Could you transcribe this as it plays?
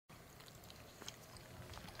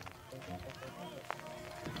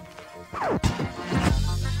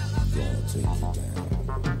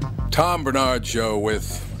Tom Bernard Show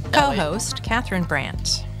with co-host Catherine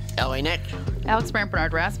Brandt, Ellie Nick, Alex Brandt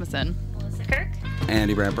Bernard Rasmussen, Kirk,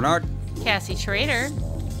 Andy Brandt Bernard, Cassie Schrader.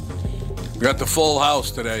 We got the full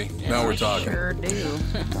house today. Now we're talking. Sure do.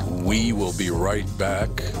 We will be right back.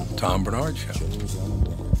 Tom Bernard Show.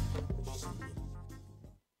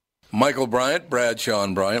 Michael Bryant, Bradshaw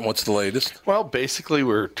and Bryant, what's the latest? Well, basically,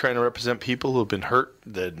 we're trying to represent people who have been hurt,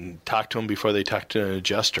 then talk to them before they talk to an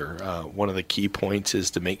adjuster. One of the key points is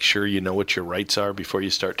to make sure you know what your rights are before you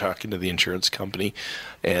start talking to the insurance company,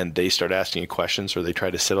 and they start asking you questions or they try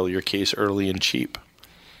to settle your case early and cheap.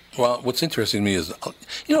 Well, what's interesting to me is,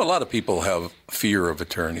 a lot of people have fear of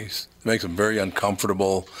attorneys. It makes them very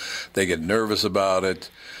uncomfortable. They get nervous about it.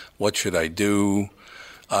 What should I do?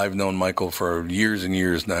 I've known Michael for years and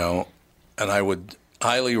years now, and I would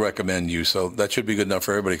highly recommend you. So that should be good enough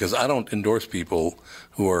for everybody, because I don't endorse people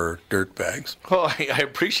who are dirtbags. Well, I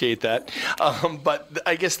appreciate that. But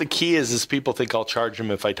I guess the key is people think I'll charge them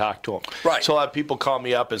if I talk to them. Right. So a lot of people call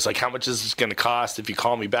me up. It's like, how much is this going to cost if you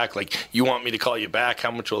call me back? Like, you want me to call you back? How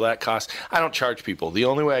much will that cost? I don't charge people. The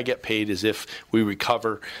only way I get paid is if we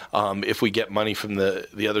recover, if we get money from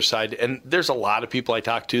the other side. And there's a lot of people I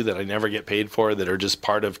talk to that I never get paid for that are just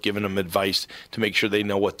part of giving them advice to make sure they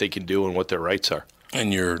know what they can do and what their rights are.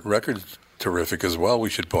 And your record's terrific as well, we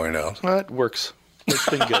should point out. Well, it works. It's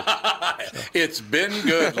been good. It's been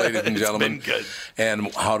good, ladies and gentlemen. It's been good.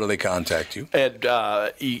 And how do they contact you? And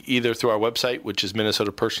either through our website, which is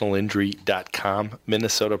minnesotapersonalinjury.com,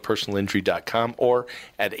 minnesotapersonalinjury.com, or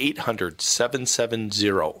at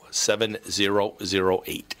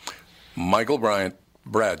 800-770-7008. Michael Bryant,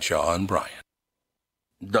 Bradshaw and Bryant.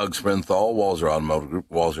 Doug Sprinthal, Walzer Automotive Group,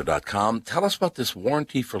 Walzer.com. Tell us about this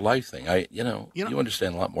warranty for life thing. You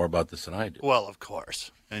understand a lot more about this than I do. Well, of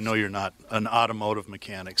course. I know you're not an automotive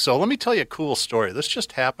mechanic. So let me tell you a cool story. This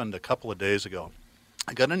just happened a couple of days ago.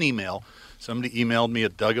 I got an email. Somebody emailed me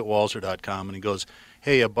at doug@walzer.com, and he goes,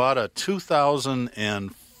 hey, I bought a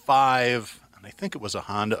 2005, and I think it was a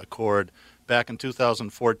Honda Accord, back in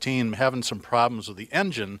 2014. I'm having some problems with the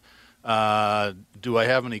engine. Do I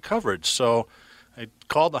have any coverage? So I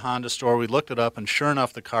called the Honda store, we looked it up, and sure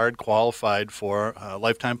enough, the card qualified for a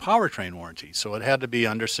lifetime powertrain warranty. So it had to be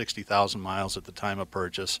under 60,000 miles at the time of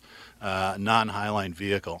purchase, non-Highline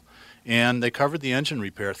vehicle. And they covered the engine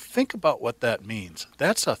repair. Think about what that means.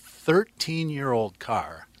 That's a 13-year-old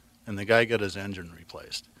car, and the guy got his engine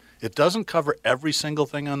replaced. It doesn't cover every single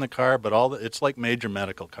thing on the car, but it's like major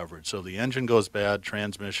medical coverage. So the engine goes bad,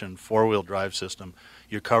 transmission, four-wheel drive system.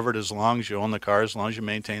 You're covered as long as you own the car, as long as you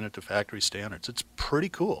maintain it to factory standards. It's pretty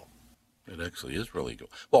cool. It actually is really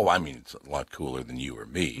cool. Well, I mean, it's a lot cooler than you or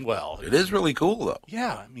me. Well, it is really cool, though.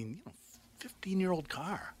 Yeah, 15-year-old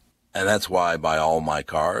car. And that's why I buy all my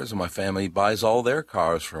cars, and my family buys all their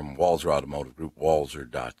cars from Walzer Automotive Group,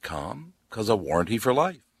 Walzer.com, because of warranty for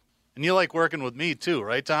life. And you like working with me, too,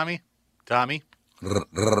 right, Tommy? Tommy?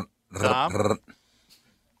 Tom?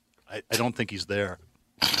 I don't think he's there.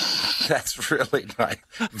 That's really nice.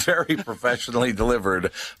 Very professionally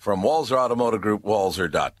delivered from Walzer Automotive Group,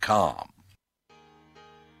 Walzer.com.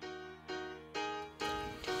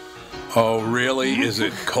 Oh, really? Is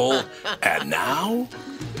it cold? And now,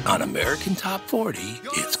 on American Top 40,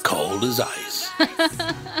 it's cold as ice.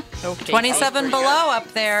 Okay. 27 below up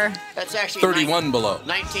there. That's actually 31 below.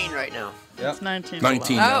 19 right now. Yep. It's 19.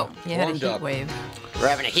 19 below. now. Oh, you had a heat up. wave. We're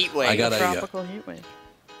having a heat wave. I got Tropical heat wave.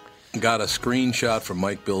 got a screenshot from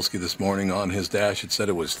Mike Bilski this morning on his dash. It said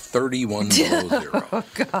it was 31 below zero. Oh,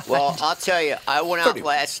 God. Well, I'll tell you, I went out 31.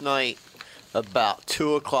 last night about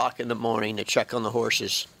 2 o'clock in the morning to check on the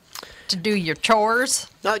horses. To do your chores?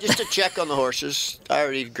 No, just to check on the horses. I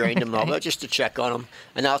already grained them all, but just to check on them.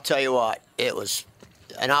 And I'll tell you what, it was,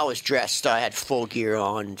 and I was dressed. I had full gear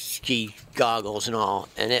on, ski goggles and all,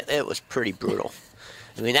 and it was pretty brutal.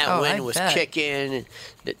 I mean, that wind was kicking, and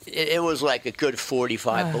it was like a good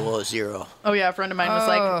 45 below zero. Oh, yeah, a friend of mine was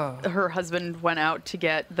like, her husband went out to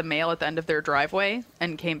get the mail at the end of their driveway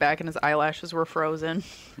and came back and his eyelashes were frozen.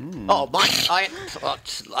 Oh, I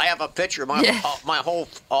have a picture.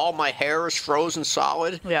 All my hair is frozen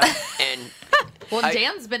solid. Yeah. And well,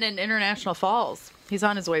 Dan's been in International Falls. He's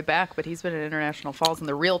on his way back, but he's been in International Falls, and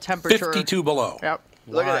the real temperature. 52 below. Yep.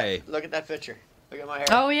 Look at that picture. Look at my hair.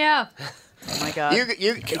 Oh, yeah. Oh, my God.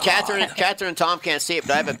 Catherine and Tom can't see it,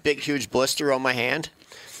 but I have a big, huge blister on my hand,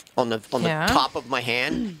 on the top of my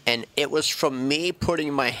hand, and it was from me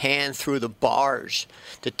putting my hand through the bars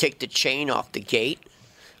to take the chain off the gate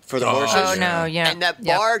for the horses. Oh, no, yeah. And that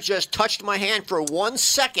bar just touched my hand for 1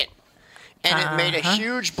 second, and it made a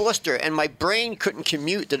huge blister, and my brain couldn't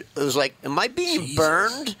commute. That it was like, am I being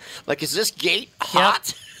burned? Like, is this gate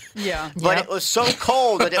hot? Yeah. But it was so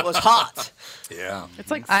cold that it was hot. Yeah.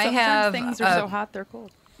 It's like I sometimes have, things are so hot they're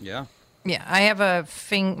cold. Yeah. Yeah, I have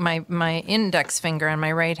my index finger on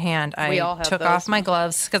my right hand. We all I have took those. off my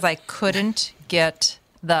gloves because I couldn't get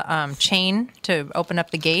the chain to open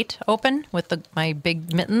up the gate open with my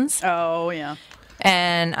big mittens. Oh, yeah.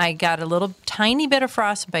 And I got a little tiny bit of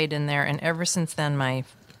frostbite in there, and ever since then my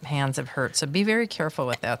hands have hurt. So be very careful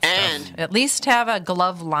with that And- stuff. At least have a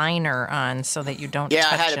glove liner on so that you don't Yeah,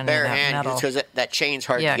 touch I had a any bare of that hand metal. because that chain's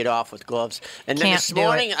hard Yeah. to get off with gloves. And then Can't this do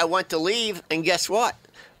morning it. I went to leave, and guess what?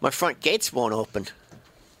 My front gates won't open.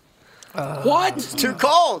 What? It's too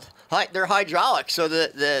cold. They're hydraulic, so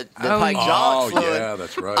the hydraulic fluid. Yeah,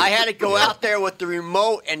 that's right. I had to go out there with the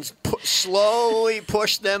remote and slowly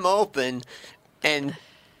push them open, and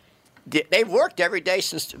they've worked every day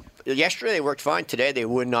since yesterday. They worked fine. Today they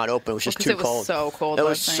would not open. It was just Because too it was cold. so cold It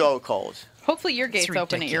was last night. so cold. Hopefully your gate's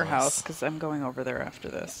open at your ridiculous. house because I'm going over there after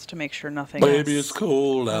this to make sure nothing Baby, it's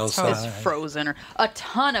cold is outside. frozen. Or a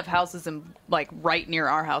ton of houses in like right near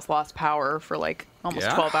our house lost power for like almost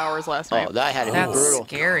Yeah? 12 hours last night. Oh, that had to be That's brutal.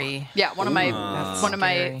 scary. Yeah, one of my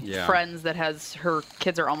scary. Yeah. friends that has her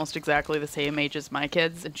kids are almost exactly the same age as my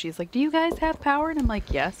kids, and she's like, "Do you guys have power?" And I'm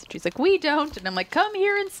like, "Yes." She's like, "We don't," and I'm like, "Come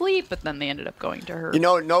here and sleep." But then they ended up going to her. You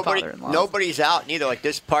know, father-in-law's. nobody's out neither. Like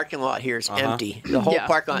this parking lot here is empty. The whole Yeah,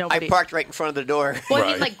 parking lot. nobody- I parked right in front of the door. Well, I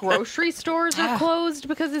mean, Right. like grocery stores are closed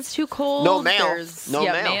because it's too cold. No mail. There's, No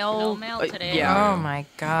yeah, mail. No mail today. Yeah. Oh my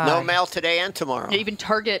God. No mail today and tomorrow. Yeah, even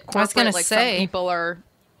Target, I was corporate, gonna like say. some people are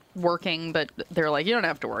working, but they're like, you don't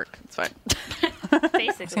have to work. It's fine.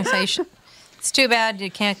 Basically. It's too bad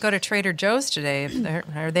you can't go to Trader Joe's today.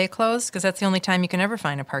 Are they closed? Because that's the only time you can ever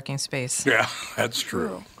find a parking space. Yeah, that's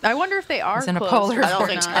true. I wonder if they are It's in a closed. polar or I don't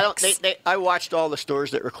vortex. think. not. I don't. I watched all the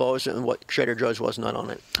stores that were closed, and what Trader Joe's was not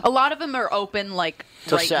on it. A lot of them are open like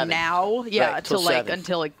Till right 7. now. Yeah, Right, till till like 7.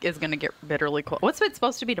 until it is going to get bitterly cold. What's it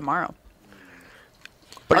supposed to be tomorrow?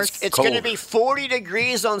 But Or it's going to cold. be 40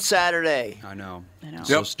 degrees on Saturday. I know. I know.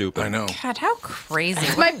 So Yep, stupid. I know. God, how crazy.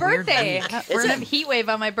 It's What my a weird birthday. week. We're Is gonna it? have a heat wave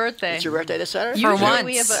on my birthday. It's your birthday this Saturday? For Usually once.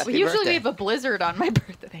 we have a Happy usually we birthday. have a blizzard on my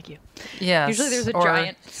birthday. Thank you. Yes. Usually there's a or,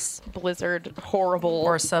 giant blizzard, horrible.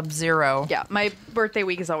 or Sub-Zero. Yeah, my birthday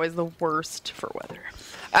week is always the worst for weather.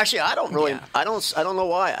 Actually, I don't really. Yeah. I don't know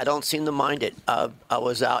why. I don't seem to mind it. I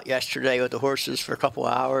was out yesterday with the horses for a couple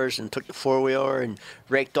hours and took the 4-wheeler and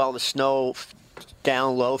raked all the snow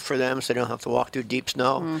down low for them so they don't have to walk through deep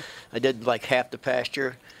snow. I did like half the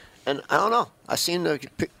pasture, and I don't know. I seem to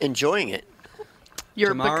be enjoying it. You're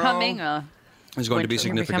Tomorrow becoming a. It's going to be Winter.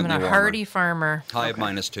 You're significantly becoming a warmer. hardy farmer. High of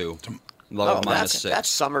 -2. Low Oh, of -6. that's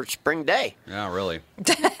summer spring day. Yeah, really.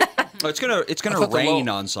 Oh, it's gonna I thought the rain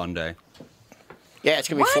low- on Sunday. Yeah, it's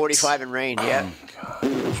gonna be 45 and rain. Yeah.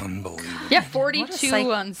 Unbelievable. Yeah, 42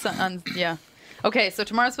 psych- on yeah. Okay, so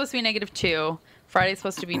tomorrow's supposed to be -2. Friday's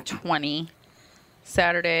supposed to be 20.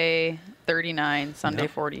 Saturday 39. Sunday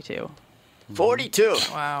 42. 42.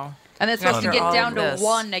 Wow. And then it's supposed to After get all down of to this.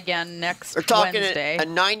 1 again next We're talking Wednesday. a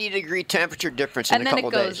 90-degree temperature difference in And a then couple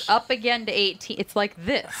it goes days. up again to 18. It's like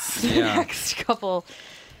this. Yeah. Next couple.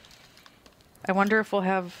 I wonder if we'll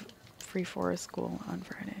have free forest school on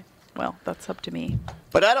Friday. Well, that's up to me.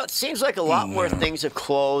 But I don't. It seems like a lot more things have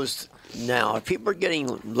closed now. People are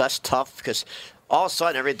getting less tough because all of a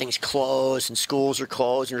sudden everything's closed and schools are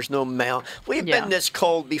closed and there's no mail. We've Yeah. been this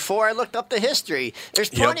cold before. I looked up the history. There's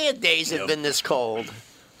plenty of days that have been this cold.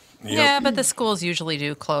 Yep. Yeah, but the schools usually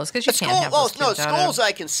do close because you can't have those kids out schools of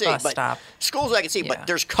I can see, bus but stop. schools I can see, Yeah. but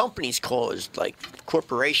there's companies closed. Like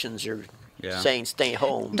corporations are Yeah. saying stay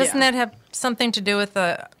home. Doesn't Yeah. that have something to do with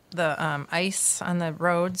the ice on the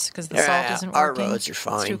roads because the Yeah, salt isn't our working? roads are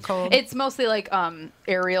fine. It's too cold. It's mostly like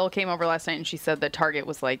Ariel came over last night and she said that Target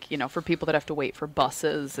was like, for people that have to wait for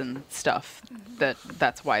buses and stuff,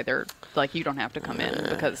 that's why they're like, you don't have to come in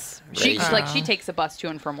because she takes a bus to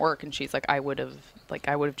and from work and she's like, I would have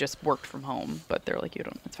just worked from home, but they're like, you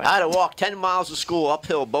don't. It's fine. I had to walk 10 miles to school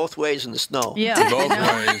uphill both ways in the snow. Yeah, Both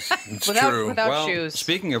ways. It's true. without Well, shoes.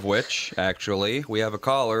 speaking of which, actually, we have a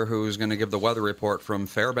caller who's going to give the weather report from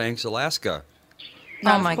Fairbanks, Alaska.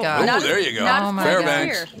 oh my God. Oh, there you go. Not Oh my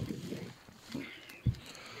Fairbanks. here.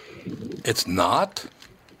 It's not?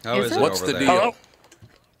 How Is is it? it What's over the there? deal? Hello?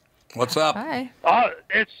 What's up? Hi.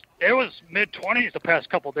 It was mid-20s the past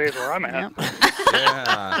couple days where I'm at. Yep.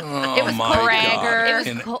 Yeah. Oh, It was my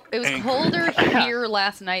cold. God. It was colder here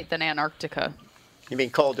last night than Antarctica. You mean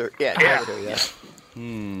colder? Yeah, Yeah. colder, yeah.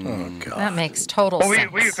 Oh, God. That makes total Well,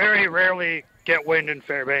 sense. we very rarely get wind in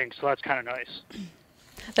Fairbanks, so that's kind of nice.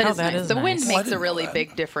 That Oh, is that nice. is The wind nice. makes didn't a really know that.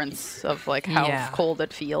 big difference of like how Yeah. cold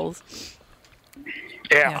it feels.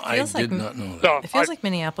 Yeah. It I feels did like not know that. So it feels I, like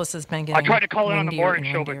Minneapolis has been getting. I tried to call in on the windier morning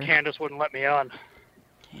and show, but windier. Candace wouldn't let me on.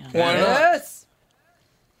 Why not? Yes.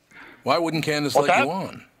 Why wouldn't Candace What's let that? you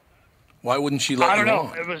on? Why wouldn't she let I don't you know.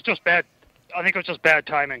 on? It was just bad. I think it was just bad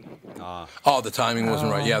timing. Oh, the timing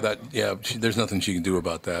wasn't right. Oh. Yeah, there's nothing she can do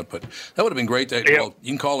about that. But that would have been great. Yeah. Well,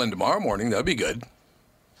 you can call in tomorrow morning. That'd be good.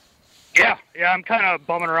 Yeah, I'm kind of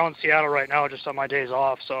bumming around Seattle right now, just on my days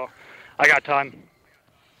off, so I got time.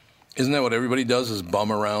 Isn't that what everybody does? Is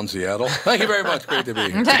bum around Seattle? Thank you very much. Great to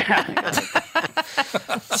be here.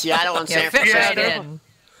 Seattle and San Yeah, fit Francisco. right in.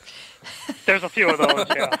 There's a few of those,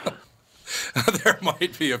 yeah. There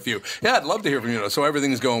might be a few. Yeah, I'd love to hear from you. So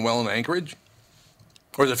everything's going well in Anchorage,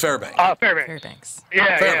 or is it Fairbanks? Fairbanks. Fairbanks.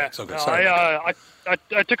 Yeah, Fairbanks, yeah. okay, No, sorry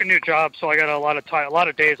I took a new job, so I got a lot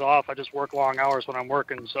of days off. I just work long hours when I'm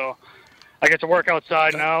working, so I get to work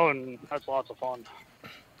outside now, and that's lots of fun.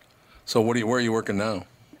 So where are you working now?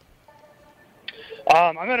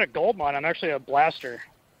 I'm at a gold mine. I'm actually a blaster.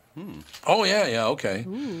 Oh yeah, okay.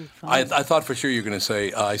 Ooh, I thought for sure you were going to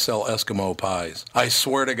say I sell Eskimo pies. I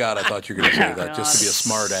swear to God, I thought you were going to say that just to be a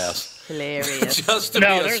smart ass. Hilarious. Just to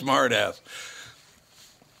No, be a there's- smart ass.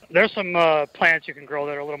 There's some plants you can grow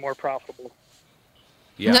that are a little more profitable.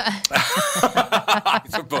 Yeah. I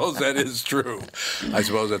suppose that is true. I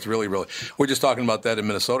suppose that's really. We're just talking about that in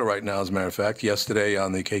Minnesota right now, as a matter of fact. Yesterday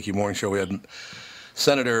on the KQ Morning Show, we had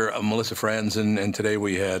Senator Melissa Franzen, and today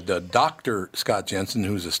we had Dr. Scott Jensen,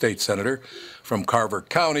 who's a state senator from Carver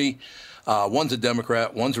County. One's a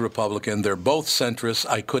Democrat, one's a Republican. They're both centrists.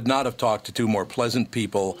 I could not have talked to two more pleasant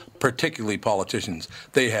people, particularly politicians.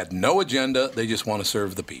 They had no agenda. They just want to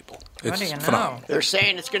serve the people. What It's do you know? phenomenal. They're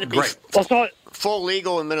saying it's going to be Great. Well, so full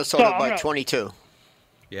legal in Minnesota So I'm by gonna- 22.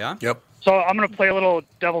 Yeah? Yep. I'm going to play a little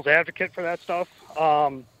devil's advocate for that stuff.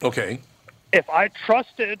 Okay. If I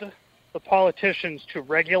trusted the politicians to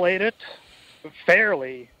regulate it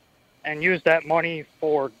fairly and use that money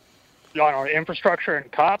for, I don't know, infrastructure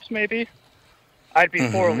and cops maybe, I'd be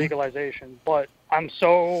for legalization. But I'm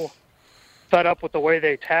so fed up with the way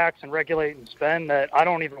they tax and regulate and spend that I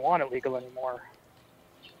don't even want it legal anymore.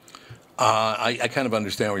 I kind of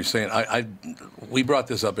understand what you're saying. We brought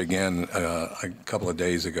this up again a couple of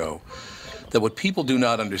days ago, that what people do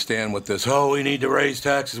not understand with this, we need to raise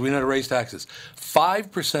taxes,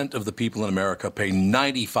 5% of the people in America pay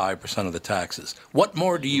 95% of the taxes. What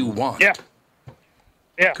more do you want? Yeah.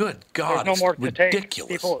 Yeah. Good God, There's no more it's to take.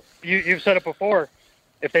 ridiculous. People, you've said it before.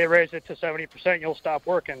 If they raise it to 70%, you'll stop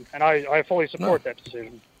working, and I fully support that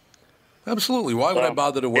decision. Absolutely. Why would I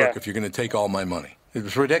bother to work yeah. if you're going to take all my money?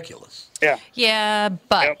 It's ridiculous. Yeah. Yeah,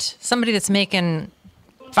 but somebody that's making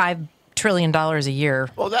 $5 trillion a year.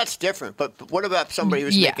 Well, that's different. But what about somebody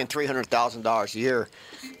who's Yeah. making $300,000 a year?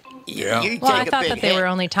 Yeah. You Well, I take a thought big that they hit. were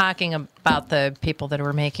only talking about the people that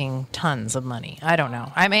were making tons of money. I don't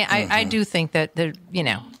know. I mean, I do think that they're,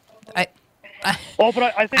 Well, but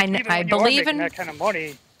I think I even when you believe are making in- that kind of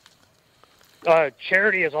money,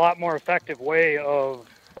 charity is a lot more effective way of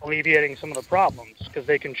alleviating some of the problems because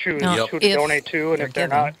they can choose No, who to if donate to, and they're if they're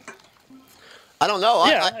given. not. I don't know.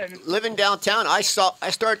 Yeah, I living downtown, I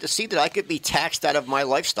started to see that I could be taxed out of my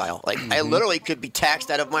lifestyle. Like I literally could be taxed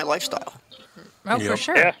out of my lifestyle. oh, for Yep.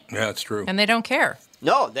 sure. Yeah. Yeah, it's true. And they don't care.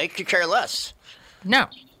 No, they could care less. No.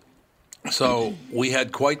 So we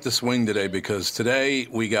had quite the swing today because today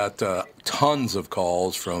we got tons of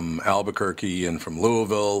calls from Albuquerque and from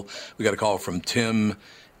Louisville. We got a call from Tim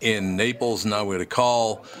in Naples. Now we had a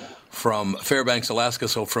call from Fairbanks, Alaska.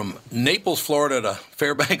 So from Naples, Florida to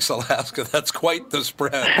Fairbanks, Alaska, that's quite the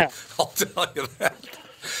spread. I'll tell you that.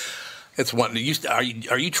 It's one. Are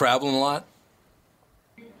you traveling a lot?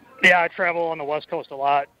 Yeah, I travel on the West Coast a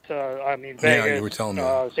lot. Vegas, Yeah, you were telling me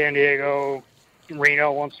that. San Diego,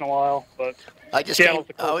 Reno once in a while, but I just Seattle's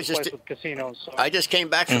came, the I was closest just place with casinos. So. I just came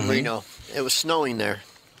back from Reno. It was snowing there.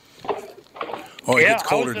 Oh, it yeah, gets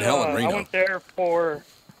colder than hell in Reno.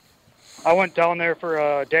 I went down there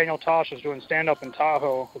for Daniel Tosh was doing stand up in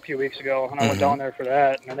Tahoe a few weeks ago, and I went down there for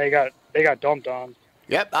that, and they got dumped on.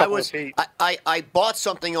 Yep, Couple of feet. I bought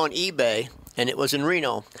something on eBay, and it was in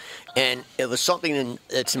Reno, and it was something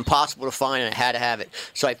that's impossible to find, and I had to have it.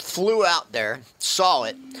 So I flew out there, saw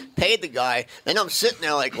it, paid the guy, and I'm sitting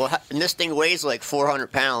there like, well, and this thing weighs like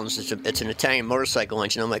 400 pounds. It's an Italian motorcycle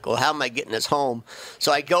engine. I'm like, well, how am I getting this home?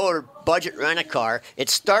 So I go to budget rent a car. It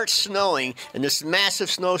starts snowing, and this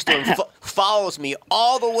massive snowstorm follows me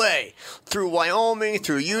all the way through Wyoming,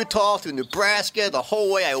 through Utah, through Nebraska. The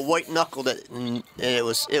whole way I white knuckled it, and it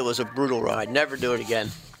was a brutal ride. Never do it again.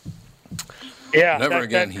 Yeah, Never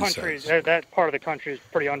again, that he country, says. that part of the country is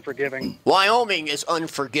pretty unforgiving. Wyoming is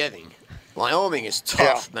unforgiving. Wyoming is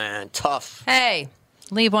tough, man. Tough. Hey,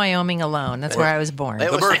 leave Wyoming alone. That's where I was born.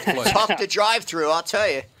 It was birthplace. tough to drive through, I'll tell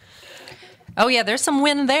you. Oh, yeah, there's some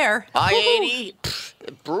wind there. I-80,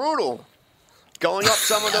 brutal. Going up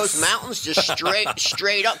some of those mountains, just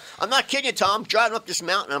straight up. I'm not kidding you, Tom. Driving up this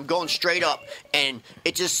mountain, I'm going straight up, and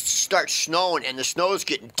it just starts snowing, and the snow's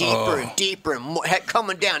getting deeper and deeper, and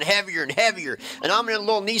coming down heavier and heavier. And I'm in a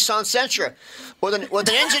little Nissan Sentra with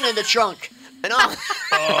an engine in the trunk. And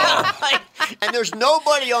and there's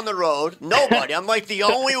nobody on the road. Nobody. I'm like the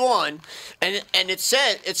only one. And it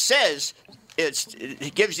says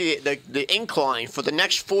it gives you the incline for the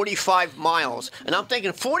next 45 miles. And I'm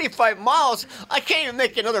thinking 45 miles? I can't even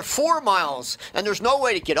make another 4 miles. And there's no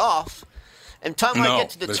way to get off. And I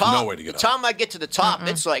get to the top, no way to get off. I get to the top,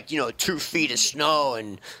 it's like 2 feet of snow,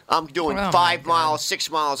 and I'm doing 5 miles,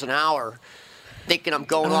 6 miles an hour, thinking I'm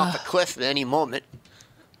going off a cliff at any moment.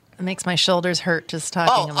 It makes my shoulders hurt just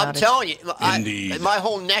talking about it. I'm telling you, Indeed. my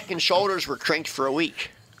whole neck and shoulders were crinked for a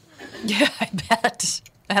week. Yeah, I bet.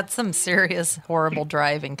 That's some serious, horrible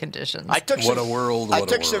driving conditions. I took What a world, I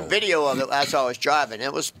what a took some world. video of it as I was driving.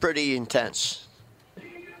 It was pretty intense.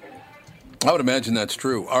 I would imagine that's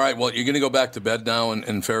true. All right, well, you're going to go back to bed now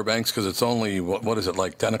in Fairbanks because it's only, what is it,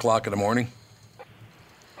 like 10 o'clock in the morning?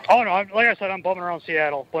 Oh, no, like I said, I'm bumming around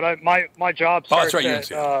Seattle, but my job starts that's right, you're in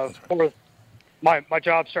Seattle. My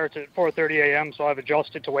job starts at 4:30 a.m., so I've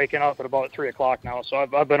adjusted to waking up at about 3 o'clock now, so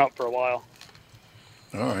I've been up for a while.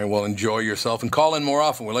 All right, well, enjoy yourself and call in more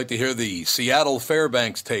often. We'd like to hear the Seattle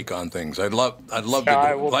Fairbanks take on things. I'd love to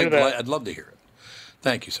I will do that. I'd love to hear it.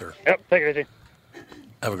 Thank you, sir. Yep, take it easy.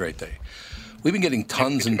 Have a great day. We've been getting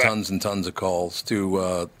tons and tons and tons of calls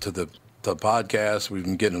to the podcast. We've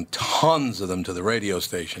been getting tons of them to the radio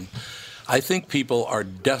station. I think people are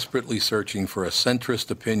desperately searching for a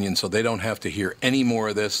centrist opinion so they don't have to hear any more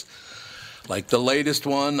of this. Like the latest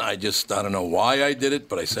one, I don't know why I did it,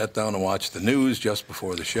 but I sat down and watched the news just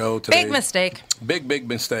before the show today. Big mistake. Big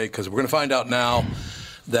mistake, because we're going to find out now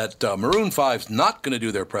that Maroon 5's not going to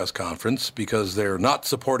do their press conference because they're not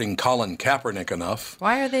supporting Colin Kaepernick enough.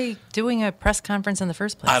 Why are they doing a press conference in the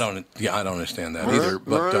first place? I don't understand that either.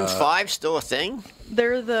 But Maroon 5 still a thing?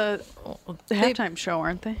 They're the halftime show,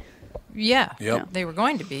 aren't they? Yeah. Yep. They were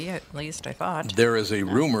going to be, at least, I thought. there is a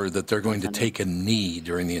rumor that they're going to take a knee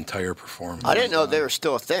during the entire performance. I didn't know they were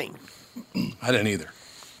still a thing. I didn't either.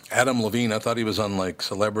 Adam Levine, I thought he was on like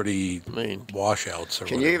celebrity washouts or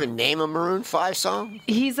Can whatever. you even name a Maroon 5 song?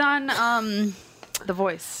 He's on The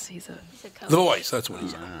Voice. He's a The Voice, that's what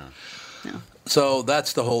he's on. Yeah. So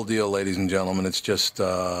that's the whole deal, ladies and gentlemen. It's just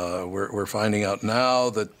we're finding out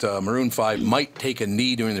now that Maroon 5 might take a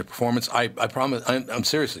knee during their performance. I promise. I'm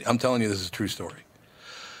seriously. I'm telling you, this is a true story.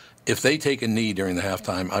 If they take a knee during the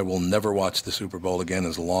halftime, I will never watch the Super Bowl again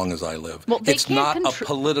as long as I live. Well, it's not a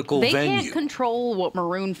political they venue. They can't control what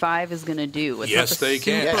Maroon 5 is going to do. It's Yes, they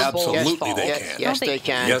can. Absolutely, they can. Yes, they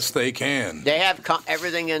can. Yes, they can. They have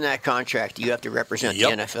everything in that contract. You have to represent the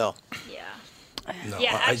NFL. Yeah. No,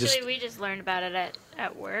 Yeah, I actually, we just learned about it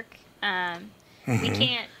at work.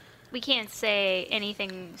 Mm-hmm. We can't say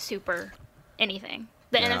anything anything.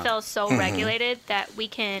 The Yeah. NFL is so regulated that we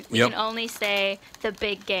can only say the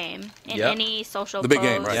big game in any social The big post,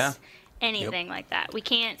 game, right. Yeah. anything like that. We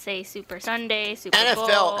can't say Super Sunday, Super Bowl.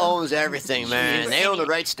 NFL owns everything, man. They own the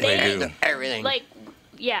rights to everything.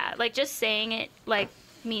 Like just saying it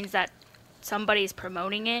means that somebody's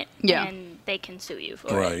promoting it and they can sue you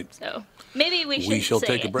for Right. it. So maybe we should We shall say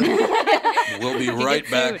take a it. break. We'll be right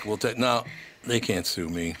get back. sued. We'll take no. They can't sue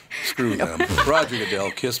me. Screw them. Roger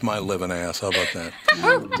Goodell, kiss my living ass. How about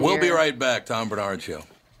that? We'll be right back. Tom Bernard Show.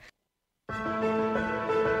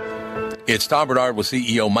 It's Tom Bernard with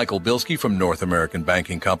CEO Michael Bilski from North American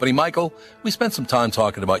Banking Company. Michael, we spent some time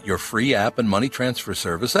talking about your free app and money transfer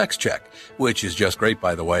service, XCheck, which is just great,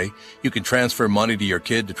 by the way. You can transfer money to your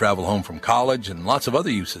kid to travel home from college and lots of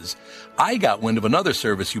other uses. I got wind of another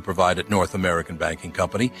service you provide at North American Banking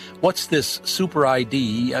Company. What's this Super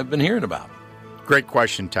ID I've been hearing about? Great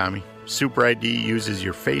question, Tommy. Super ID uses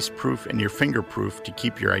your face proof and your finger proof to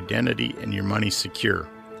keep your identity and your money secure.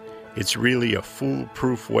 It's really a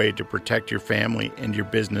foolproof way to protect your family and your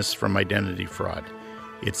business from identity fraud.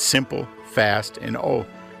 It's simple, fast, and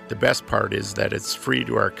the best part is that it's free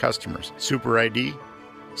to our customers. Super ID,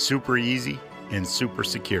 super easy, and super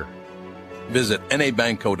secure. Visit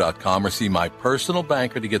nabankco.com or see my personal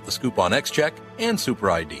banker to get the scoop on XCheck and Super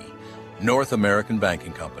ID. North American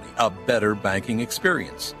Banking Company, a better banking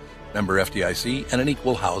experience. Member FDIC and an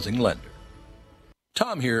equal housing lender.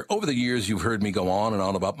 Tom here. Over the years, you've heard me go on and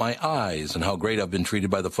on about my eyes and how great I've been treated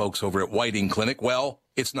by the folks over at Whiting Clinic. Well,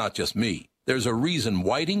 it's not just me. There's a reason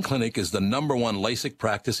Whiting Clinic is the #1 LASIK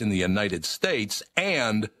practice in the United States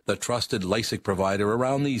and the trusted LASIK provider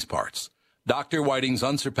around these parts. Dr. Whiting's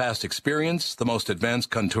unsurpassed experience, the most advanced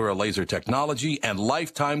Contura laser technology, and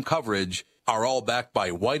lifetime coverage are all backed by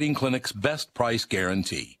Whiting Clinic's best price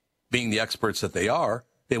guarantee. Being the experts that they are,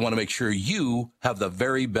 they want to make sure you have the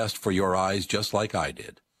very best for your eyes, just like I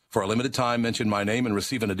did. For a limited time, mention my name and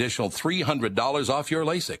receive an additional $300 off your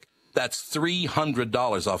LASIK. That's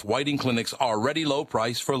 $300 off Whiting Clinic's already low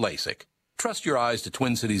price for LASIK. Trust your eyes to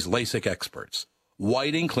Twin Cities LASIK experts.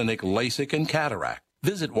 Whiting Clinic LASIK and Cataract.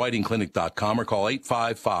 Visit whitingclinic.com or call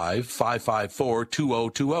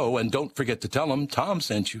 855-554-2020. And don't forget to tell them Tom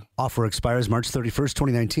sent you. Offer expires March 31st,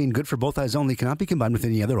 2019. Good for both eyes only. Cannot be combined with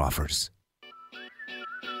any other offers.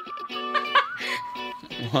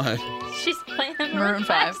 What? She's playing the Maroon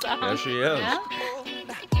 5 song. Yeah, she is. Yeah?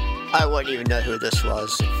 I wouldn't even know who this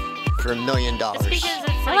was for $1 million. It's because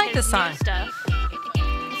it's I like this new song. stuff.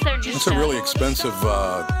 It's their new It's stuff. a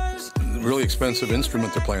really expensive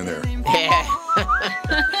instrument they're playing there. Yeah.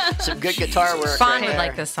 Some good guitar work. Fawn right would there.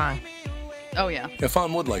 like this song. Oh, yeah. Yeah,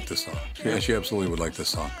 Fawn would like this song. Yeah, she absolutely would like this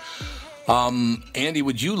song. Andy,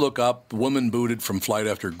 would you look up woman booted from flight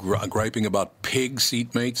after griping about pig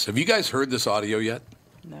seatmates? Have you guys heard this audio yet?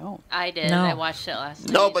 No. I did. No. I watched it last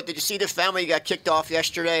night. No, but did you see the family got kicked off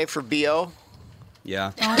yesterday for BO?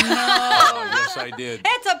 Yeah. Oh, no. Yes, I did.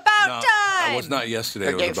 It's about No, time. it was not yesterday. Or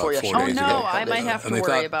It was day about before 4 yesterday. Oh, days no. ago. I might have And to they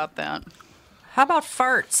worry thought- about that. How about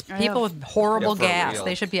farts? People with horrible Yeah, for gas. real.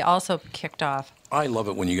 They should be also kicked off. I love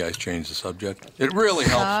it when you guys change the subject. It really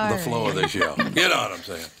helps the flow of the show. You know what I'm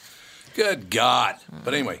saying? Good God.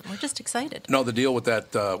 But anyway. We're just excited. No, the deal with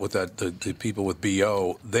the people with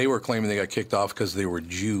BO, they were claiming they got kicked off because they were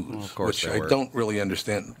Jews, Well, of course which they I were. don't really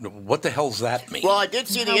understand. What the hell's that mean? Well, I did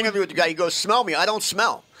see the interview with the guy. He goes, "Smell me. I don't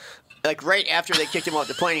smell." Like right after they kicked him off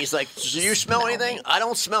the plane, he's like, "Do you smell anything?" "I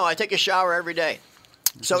don't smell. I take a shower every day."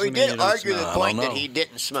 So he Doesn't mean you did don't argue the smell. point I don't that know. he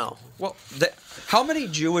didn't smell. Well, how many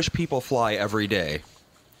Jewish people fly every day?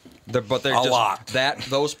 But they're A just, lot.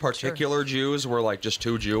 Those particular Jews were like just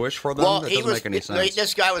too Jewish for them. Well, That he doesn't was. make any sense.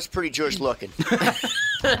 This guy was pretty Jewish looking. Yeah.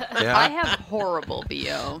 I have horrible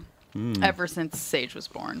BO ever since Sage was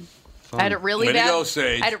born. I had it really Way to bad. go,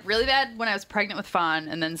 Sage. I had it really bad when I was pregnant with Fawn,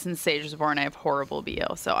 and then since Sage was born, I have horrible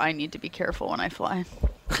BO. So I need to be careful when I fly,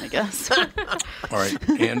 I guess. All right,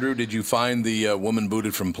 Andrew, did you find the woman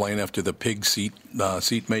booted from plane after the pig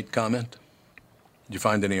seatmate comment? Did you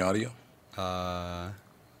find any audio?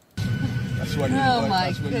 Oh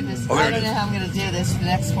my goodness. Oh, there I it don't is. know how I'm going to do this for the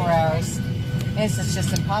next 4 hours. It's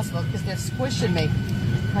just impossible because they're squishing me.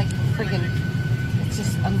 Like freaking, it's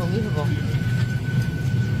just unbelievable.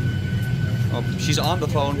 Oh, she's on the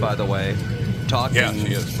phone, by the way, talking. Yeah,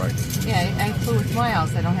 she is, right. Yeah, I flew with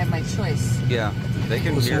Miles. I don't have my choice. Yeah, they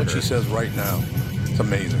can Listen hear to what her. she says right now. It's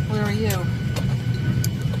amazing. Where are you?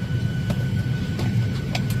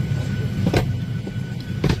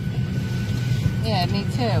 Yeah, me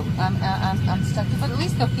too. I'm stuck. But at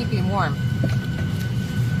least they'll keep you warm.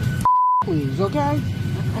 Please, okay?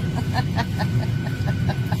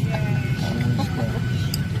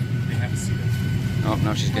 Oh,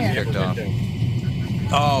 now she's getting kicked off.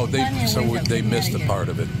 Oh, they missed a part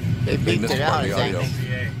of it. They beeped missed it part out, of the I audio.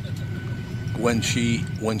 think.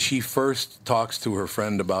 When she first talks to her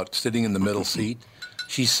friend about sitting in the middle seat,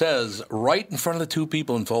 she says right in front of the two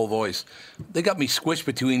people in full voice, "They got me squished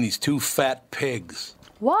between these two fat pigs."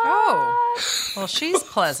 What? Oh. Well, she's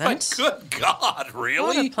pleasant. Good God,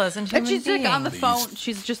 really? What a pleasant human And she's like on the being. phone.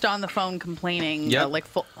 She's just on the phone complaining. Yep. Like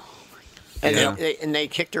full. And Yeah. they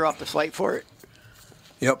kicked her off the flight for it.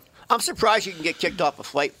 Yep. I'm surprised you can get kicked off a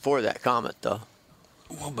flight for that comment, though.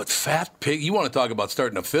 Well, but fat pig, you want to talk about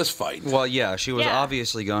starting a fist fight. Well, yeah, she was Yeah.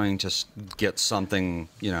 obviously going to get something,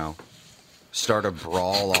 start a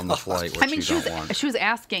brawl on the flight, which I mean, you she don't was want. she was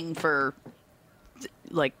asking for,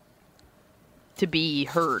 like, to be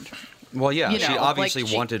heard. Well, yeah, you she know, obviously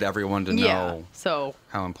like she- wanted everyone to know Yeah. So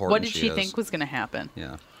how important what did she she is. think was going to happen?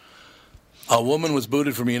 Yeah. A woman was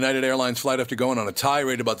booted from a United Airlines flight after going on a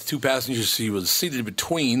tirade about the two passengers she was seated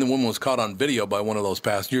between. The woman was caught on video by one of those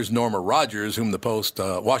passengers, Norma Rogers, whom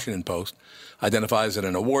the Washington Post identifies as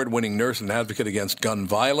an award-winning nurse and advocate against gun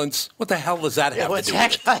violence. What the hell does that have What's to do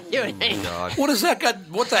that with it? got to do with it? God. What does that got?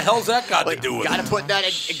 What the hell's that got to do with Got to it? put that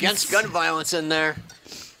against gun violence in there.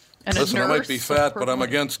 And Listen, I might be fat, but I'm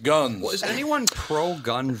against guns. Well, is anyone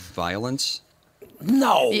pro-gun violence?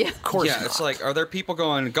 No, Yeah. of course Yeah, not. it's like, are there people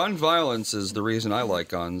going, gun violence is the reason I like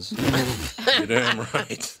guns? You're damn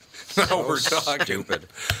right. Now we're talking. Stupid.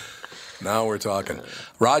 Now we're talking.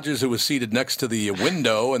 Rogers, who was seated next to the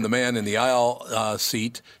window and the man in the aisle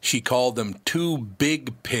seat, she called them two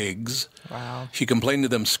big pigs. Wow. She complained to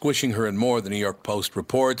them squishing her and more, the New York Post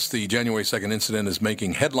reports. The January 2nd incident is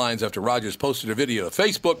making headlines after Rogers posted a video to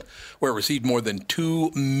Facebook where it received more than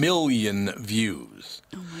 2 million views.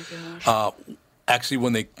 Oh, my gosh. Actually,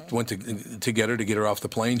 when they went to get her off the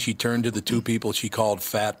plane, she turned to the two people she called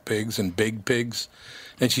fat pigs and big pigs,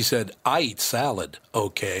 and she said, "I eat salad,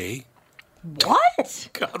 okay?" What?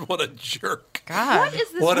 God, what a jerk. God. What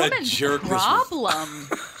is this What a woman's jerk this problem?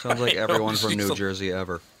 Sounds like everyone from New Jersey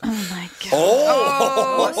ever. Oh, my God.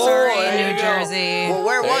 Oh, sorry, New Jersey. Well,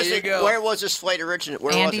 where There was you it? go. Where was this flight originate?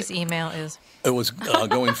 Where Andy's was it? email is. It was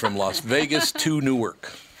going from Las Vegas to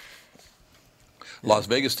Newark. Las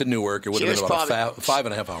Vegas to Newark. It would She have been was about a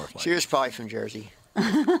 5.5 hour flight. She was probably from Jersey.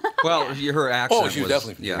 Well, her accent Oh, she was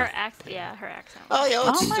definitely. yeah. Her accent. Oh, yeah,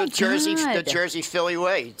 it's my the Jersey, God. the Jersey Philly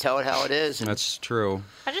way. You tell it how it is. That's true.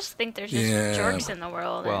 I just think there's just Yeah. jerks in the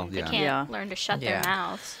world, Well, and yeah. they can't Yeah. learn to shut Yeah. their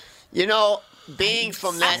mouths. You know, being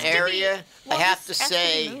from that Has to be- area, well, I have to this has be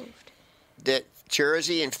say moved. that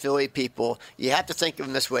Jersey and Philly people, you have to think of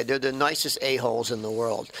them this way. They're the nicest a-holes in the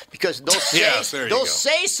world. Because they'll say, Yes, there you they'll go.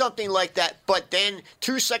 say something like that, but then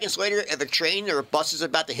 2 seconds later, if a train or a bus is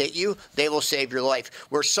about to hit you, they will save your life.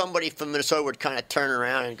 Where somebody from Minnesota would kind of turn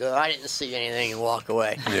around and go, "I didn't see anything," and walk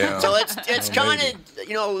away. Yeah. So it's kind of,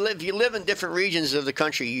 you know, if you live in different regions of the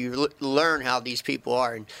country, you learn how these people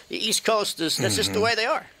are. And the East Coast, that's just the way they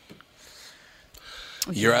are.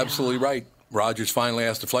 You're absolutely right. Rogers finally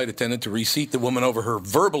asked the flight attendant to reseat the woman over her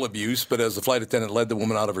verbal abuse, but as the flight attendant led the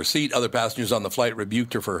woman out of her seat, other passengers on the flight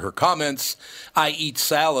rebuked her for her comments. "I eat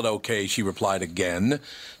salad, okay," she replied again.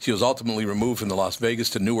 She was ultimately removed from the Las Vegas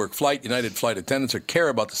to Newark flight. United flight attendants care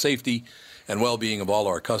about the safety and well-being of all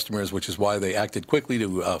our customers, which is why they acted quickly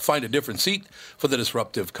to find a different seat for the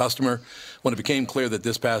disruptive customer. When it became clear that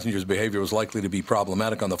this passenger's behavior was likely to be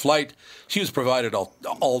problematic on the flight, she was provided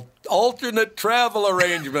alternate travel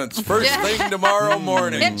arrangements first thing tomorrow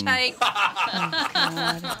morning. Hitchhike.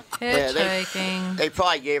 Yeah, Hitchhiking. They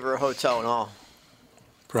probably gave her a hotel and all.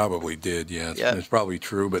 Probably did, yeah. Yeah. It's probably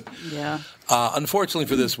true, but Yeah. unfortunately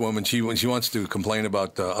for this woman, when she wants to complain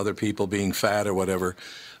about other people being fat or whatever,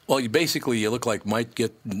 well, you look like Mike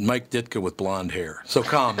Ditka with blonde hair. So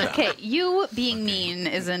calm down. Okay, you being mean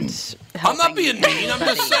isn't I'm helping not being mean. I'm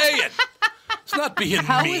just saying. It's not being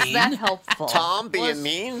How mean. is that helpful? Tom being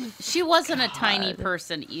mean? She wasn't a tiny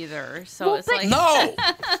person either, so it's like No.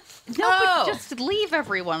 No, but just leave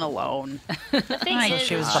everyone alone. The thing So is,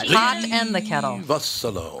 she was she the pot and the kettle. Leave us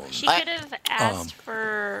alone. She could have asked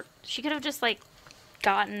for. She could have just like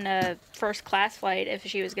gotten a first class flight if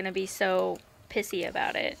she was going to be so pissy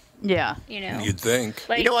about it. Yeah. You know. You'd think.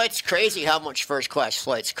 Like, You know what? It's crazy how much first class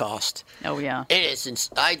flights cost. Oh, yeah. It is.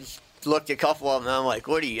 I looked at a couple of them and I'm like,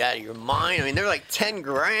 what are you out of your mind? I mean, they're like 10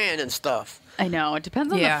 grand and stuff. I know. It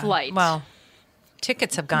depends on Yeah. the flight. Well,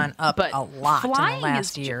 tickets have gone up but a lot in the flying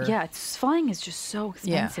last is, year. Yeah, flying is just so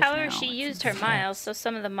Yeah. expensive. However, now. she used her miles, so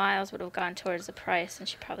some of the miles would have gone towards the price, and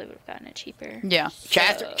she probably would have gotten it cheaper. Yeah.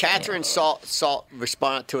 Catherine Salt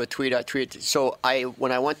responded to a tweet I tweeted. So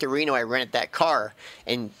when I went to Reno, I rented that car,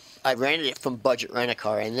 and I rented it from Budget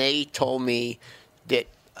Rent-A-Car, and they told me that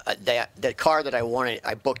the car that I wanted,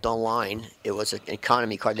 I booked online. It was an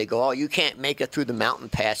economy car. They go, "Oh, you can't make it through the mountain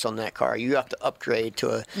pass on that car. You have to upgrade to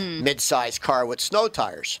a mid-sized car with snow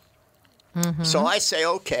tires." Mm-hmm. So I say,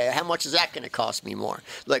 "Okay, how much is that going to cost me more?"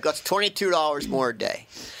 Like, that's $22 more a day.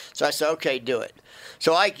 So I said, "Okay, do it."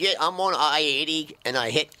 So I'm on I-80 and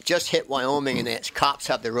I just hit Wyoming, and the cops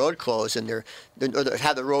have the road closed and they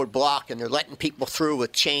have the road blocked, and they're letting people through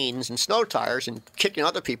with chains and snow tires and kicking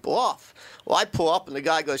other people off. Well, I pull up and the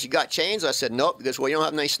guy goes, "You got chains?" I said, "Nope." He goes, "Well, you don't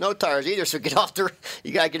have any snow tires either, so you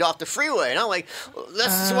gotta get off the freeway." And I'm like,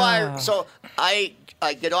 "That's why." So I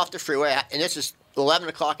get off the freeway, and this is 11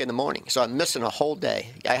 o'clock in the morning, so I'm missing a whole day.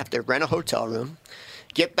 I have to rent a hotel room,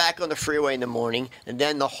 get back on the freeway in the morning, and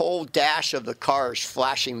then the whole dash of the car is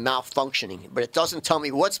flashing malfunctioning, but it doesn't tell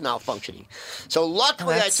me what's malfunctioning. So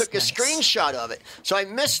luckily I took a screenshot of it. So I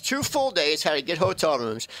missed 2 full days, had to get hotel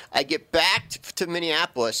rooms. I get back to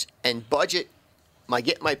Minneapolis and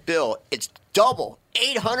get my bill. It's double,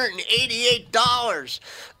 $888.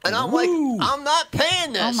 And I'm like, I'm not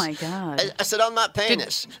paying this. Oh, my God. I said, I'm not paying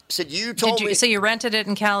this. I said, you told me. So you rented it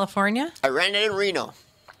in California? I rented it in Reno.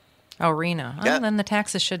 Oh, Reno. Oh, Yep. then the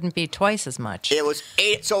taxes shouldn't be twice as much. It was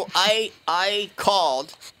 8. So I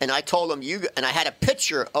called and I told them and I had a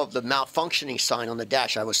picture of the malfunctioning sign on the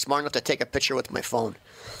dash. I was smart enough to take a picture with my phone.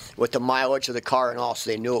 with the mileage of the car and all, so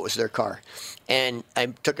they knew it was their car. And I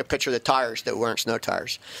took a picture of the tires that weren't snow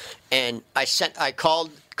tires, and I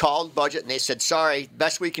called Budget, and they said, sorry,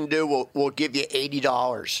 best we can do, we'll give you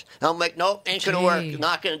 $80. And I'm like, nope, ain't gonna work,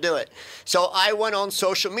 not gonna do it. So I went on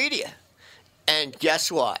social media, and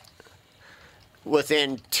guess what?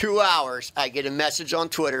 Within 2 hours, I get a message on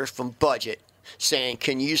Twitter from Budget saying,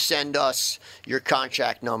 can you send us your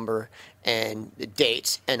contract number and the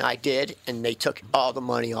dates? And I did, and they took all the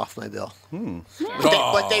money off my bill.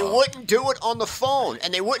 But they wouldn't do it on the phone,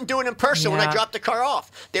 and they wouldn't do it in person when I dropped the car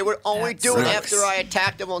off. They would only do it after I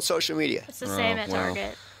attacked them on social media. It's the same at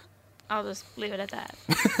Target. I'll just leave it at that.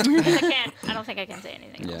 'Cause I don't think I can say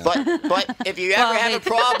anything else. But if you ever have a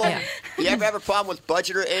problem, you ever have a problem with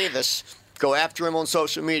Budget or Avis, go after him on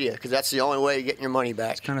social media, because that's the only way you're getting your money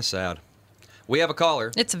back. It's kind of sad. We have a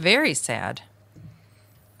caller. It's very sad.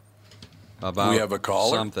 About we have a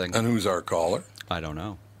caller? Something. And who's our caller? I don't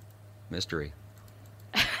know. Mystery.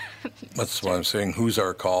 That's why I'm saying, who's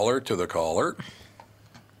our caller to the caller?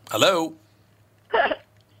 Hello?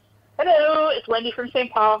 Hello, it's Wendy from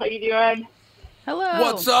St. Paul. How you doing? Hello.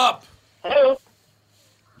 What's up? Hello.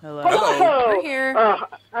 Hello. We're here.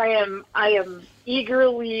 I am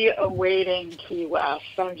eagerly awaiting Key West.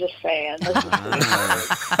 I'm just saying. This is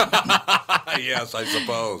Yes, I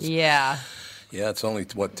suppose. Yeah. Yeah, it's only,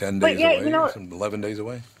 10 days away? 11 days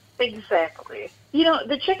away? Exactly.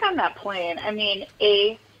 The chick on that plane, I mean,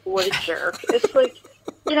 what a jerk. It's like,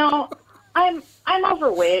 I'm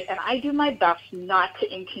overweight, and I do my best not to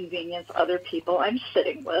inconvenience other people I'm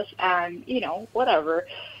sitting with, and, whatever.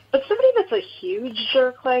 But somebody that's a huge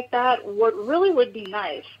jerk like that, what really would be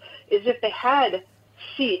nice is if they had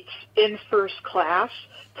seats in first class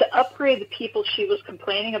to upgrade the people she was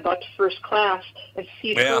complaining about to first class and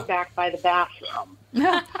seat her back by the bathroom.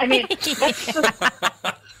 I mean, that's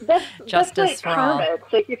like karma.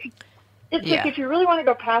 It's like if you really want to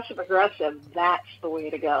go passive aggressive, that's the way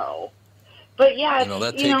to go. But yeah,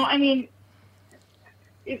 I mean,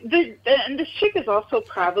 and this chick is also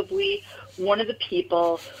probably one of the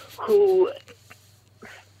people who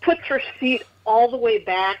puts her seat all the way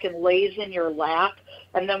back and lays in your lap,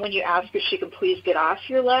 and then when you ask if she can please get off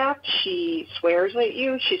your lap, she swears at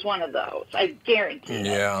you. She's one of those. I guarantee it.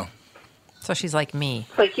 Yeah. So she's like me.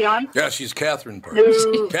 Like, Yeah, she's Catherine Part.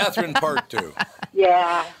 No. Catherine Part 2.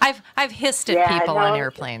 Yeah. I've hissed at people on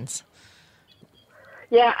airplanes.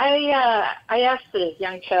 Yeah, I asked the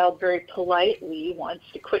young child very politely once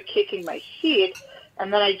to quit kicking my seat,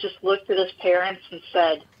 and then I just looked at his parents and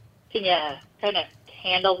said, can you kind of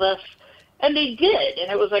handle this? And they did,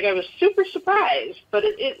 and it was like I was super surprised. But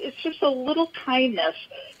it's just a little kindness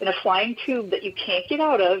in a flying tube that you can't get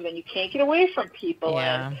out of and you can't get away from people,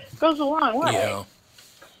 and it goes a long way. Yeah.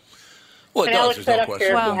 Well, it and does. Alex, There's I no don't question.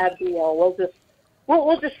 care if you have the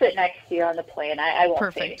we'll just sit next to you on the plane. I won't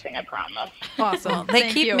Perfect. say anything, I promise. Awesome. They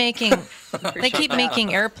keep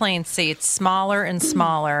making airplane seats smaller and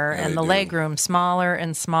smaller, and the legroom smaller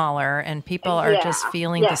and smaller, and people are just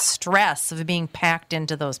feeling the stress of being packed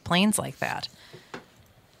into those planes like that.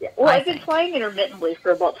 Yeah. Well, I've been flying intermittently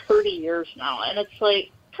for about 30 years now, and it's like,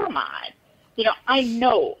 come on. I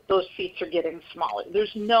know those seats are getting smaller.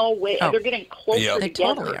 There's no way. They're getting closer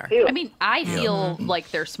together, too. I mean, I feel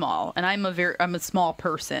like they're small, and I'm a small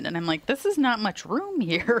person, and I'm like, this is not much room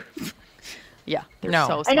here. Yeah, they're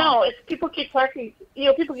so small. I know. It's people keep talking.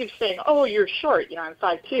 People keep saying, "Oh, you're short." I'm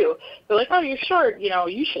 5'2". They're like, "Oh, you're short.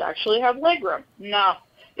 You should actually have leg room." No,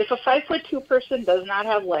 if a 5'2" person does not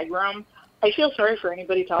have leg room, I feel sorry for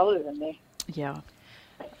anybody taller than me. Yeah.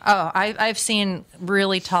 Oh, I've seen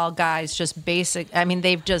really tall guys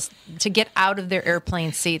they've just, to get out of their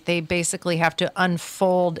airplane seat, they basically have to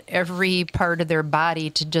unfold every part of their body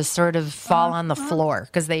to just sort of fall on the floor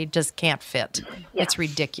because they just can't fit. Yeah. It's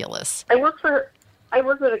ridiculous. I work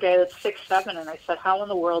with a guy that's 6'7", and I said, "How in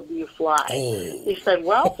the world do you fly?" Oh. He said,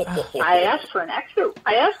 "Well, I asked for an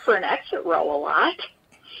exit row a lot."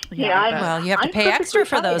 Yeah, you have to pay extra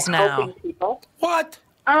for those now. What?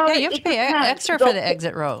 Yeah, you have to pay extra for the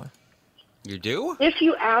exit row. You do? If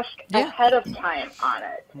you ask ahead of time on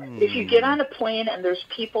it. If you get on a plane and there's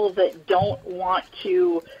people that don't want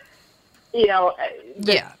to,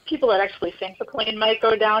 people that actually think the plane might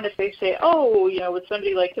go down, if they say, "Oh, would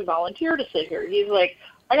somebody like to volunteer to sit here?" He's like,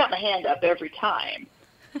 "I got my hand up every time."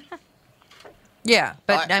 Yeah,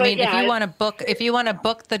 but I mean, if you want to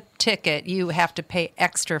book the ticket, you have to pay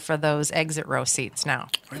extra for those exit row seats now.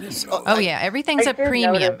 Yeah, everything's a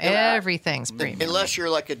premium. Everything's premium. Unless you're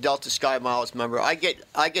like a Delta Sky Miles member, I get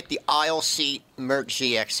the aisle seat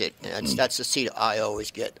emergency exit. That's the seat I always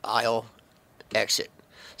get, aisle exit.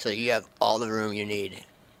 So you have all the room you need.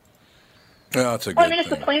 Yeah, that's a good Well, I mean, if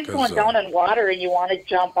the thing, plane's 'cause, going down in water and you want to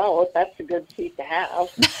jump out, that's a good seat to have.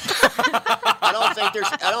 I don't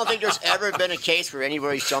think there's ever been a case where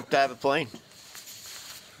anybody's jumped out of a plane.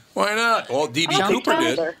 Why not? Well, D.B. Cooper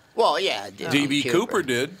did. Well, yeah, D.B. Cooper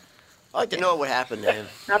did. I'd like to know what happened to him.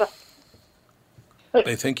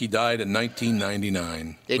 They think he died in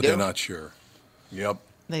 1999, but they're not sure. Yep.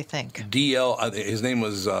 They think. His name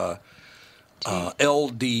was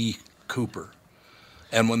L.D. Cooper.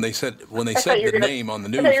 And when they said the name on the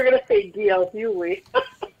news, I thought you were going to say D.L. Hughley.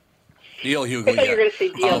 D.L. I Hughley. thought you were going to say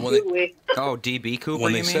D.L. Hughley. Oh, D.B. Cooper.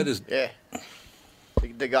 When you they mean? said his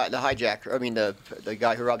the guy, the hijacker. I mean, the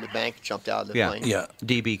guy who robbed the bank jumped out of the plane. Yeah,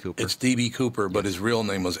 D.B. Cooper. It's D.B. Cooper, but his real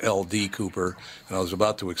name was L.D. Cooper. And I was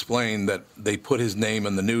about to explain that they put his name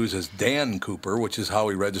in the news as Dan Cooper, which is how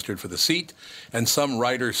he registered for the seat. And some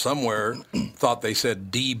writer somewhere thought they said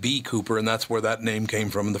D.B. Cooper, and that's where that name came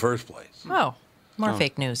from in the first place. Oh, more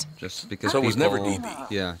fake news. Just because So it was never people- D.B.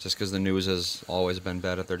 Yeah, just because the news has always been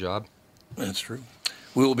bad at their job. That's true.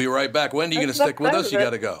 We will be right back. Wendy, you going to That's stick with us? You it. got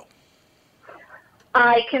to go.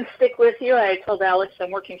 I can stick with you. I told Alex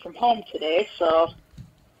I'm working from home today, so.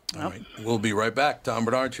 All right. We'll be right back. Tom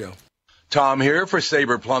Bernard Show. Tom here for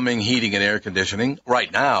Sabre Plumbing, Heating, and Air Conditioning. Right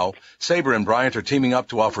now, Sabre and Bryant are teaming up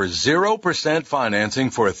to offer 0%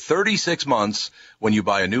 financing for 36 months when you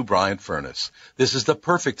buy a new Bryant furnace. This is the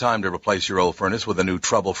perfect time to replace your old furnace with a new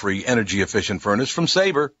trouble-free, energy-efficient furnace from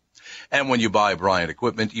Sabre. And when you buy Bryant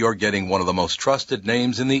equipment, you're getting one of the most trusted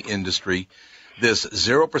names in the industry. This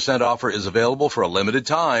 0% offer is available for a limited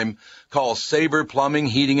time. Call Sabre Plumbing,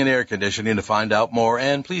 Heating, and Air Conditioning to find out more,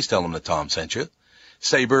 and please tell them that Tom sent you.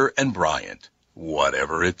 Sabre and Bryant,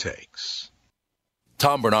 whatever it takes.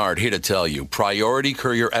 Tom Bernard here to tell you, Priority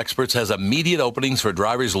Courier Experts has immediate openings for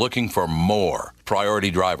drivers looking for more. Priority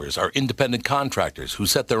drivers are independent contractors who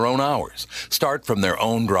set their own hours, start from their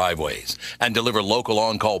own driveways, and deliver local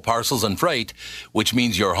on-call parcels and freight, which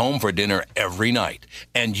means you're home for dinner every night,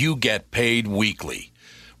 and you get paid weekly.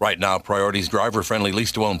 Right now, Priority's driver-friendly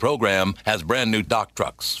lease-to-own program has brand-new dock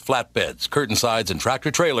trucks, flatbeds, curtain sides, and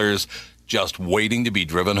tractor-trailers just waiting to be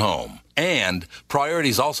driven home. And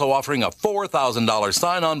Priority's also offering a $4,000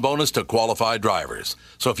 sign-on bonus to qualified drivers.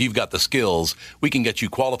 So if you've got the skills, we can get you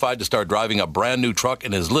qualified to start driving a brand new truck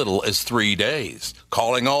in as little as 3 days.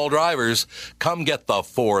 Calling all drivers, come get the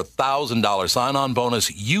 $4,000 sign-on bonus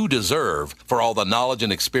you deserve for all the knowledge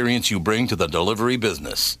and experience you bring to the delivery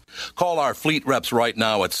business. Call our fleet reps right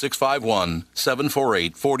now at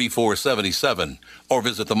 651-748-4477 or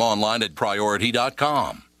visit them online at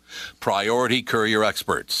priority.com. Priority Courier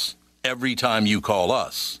Experts. Every time you call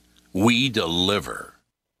us, we deliver.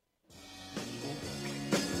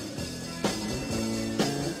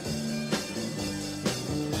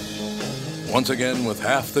 Once again, with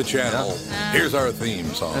half the channel, here's our theme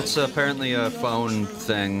song. It's apparently a phone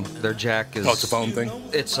thing. Their jack is... Oh, it's a phone thing?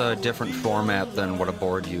 It's a different format than what a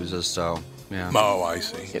board uses, so, yeah. Oh, I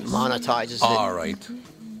see. It monetizes it. All right.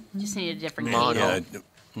 Just need a different Mono.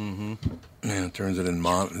 name. Yeah, it turns it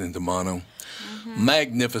into mono.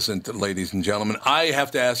 Magnificent, ladies and gentlemen. I have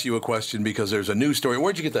to ask you a question because there's a news story.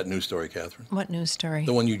 Where'd you get that news story, Catherine? What news story?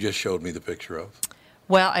 The one you just showed me the picture of.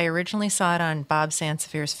 Well, I originally saw it on Bob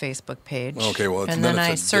Sansevier's Facebook page. Okay, well, and then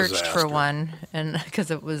I it's a searched disaster. for one, and because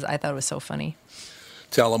I thought it was so funny.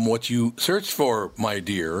 Tell them what you searched for, my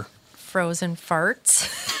dear. Frozen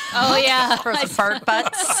farts. Oh, yeah. Frozen fart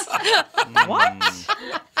butts. What?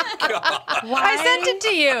 I sent it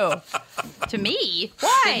to you. To me?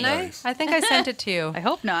 Why? Didn't I? I think I sent it to you. I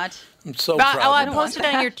hope not. I'm so But proud I of you. posted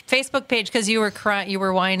it on your Facebook page because you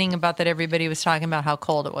were whining about that everybody was talking about how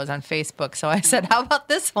cold it was on Facebook. So I said, how about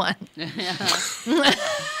this one?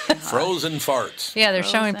 Frozen farts. Yeah, they're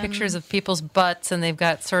showing pictures of people's butts, and they've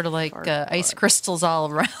got sort of like ice crystals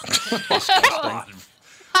all around.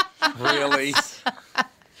 Really?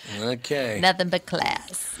 Okay. Nothing but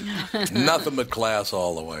class. Nothing but class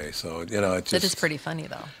all the way. So, it's That just... is pretty funny,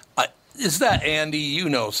 though. Is that, Andy, you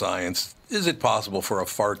know science. Is it possible for a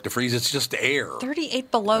fart to freeze? It's just air.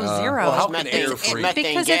 38 below zero. Well, how can air freeze?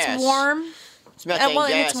 Because it's warm. It's methane well,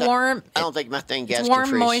 gas. it's warm. I don't think methane gas It's can warm,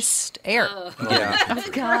 freeze. moist air. Yeah. Oh,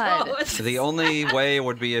 God. The only way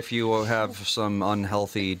would be if you have some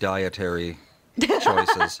unhealthy dietary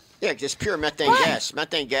choices. Yeah, just pure methane gas.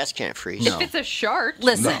 Methane gas can't freeze. No. If it's a shark.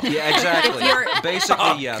 Listen. Yeah, exactly.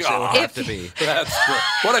 Basically, yes, it would have to be. That's great.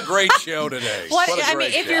 What a great show today.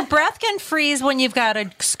 If your breath can freeze when you've got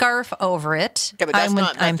a scarf over it, Yeah, but that's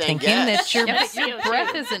not I'm methane thinking gas. that your Yeah, but your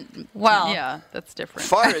breath isn't. Well, yeah, that's different.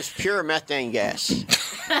 Fart is pure methane gas.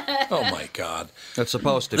 Oh, my God. It's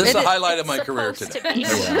supposed to be. This is the highlight of my career today.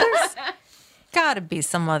 There's got to be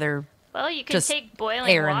some other Well, you can Just take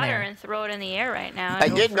boiling air in water there. and throw it in the air right now. I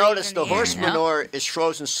It'll did freeze notice in the air. horse manure is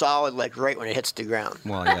frozen solid, like right when it hits the ground.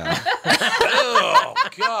 Well, yeah. Oh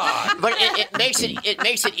God! But it makes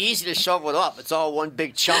it easy to shovel it up. It's all one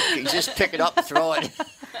big chunk. You just pick it up, and throw it.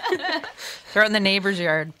 Throw it in the neighbor's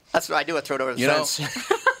yard. That's what I do. I throw it over the You know- fence.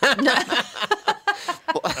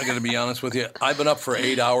 I'm going to be honest with you. I've been up for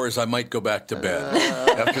 8 hours. I might go back to bed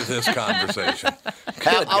after this conversation.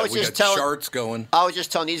 Good, I was we just got telling charts going. I was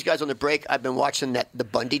just telling these guys on the break. I've been watching the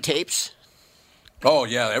Bundy tapes. Oh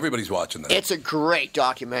yeah, everybody's watching that. It's a great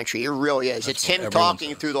documentary. It really is. It's him everyone talking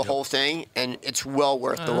says, through the whole thing, and it's well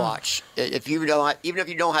worth the watch. If you don't, even if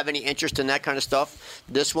you don't have any interest in that kind of stuff,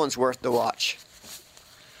 this one's worth the watch.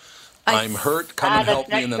 I'm hurt. Come and help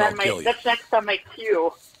me, and then I'll kill you. That's next on my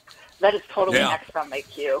queue. That is totally Yeah. next on my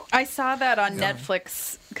queue. I saw that on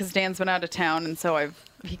Netflix because Dan's been out of town, and so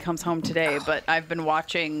he comes home today. But I've been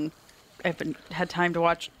watching. Had time to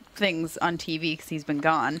watch things on TV because he's been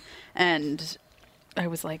gone, and I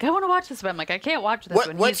was like, I want to watch this, but I'm like, I can't watch this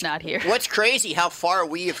when he's not here. What's crazy? How far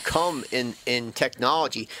we have come in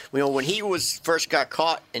technology. You know, when he first got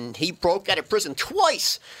caught, and he broke out of prison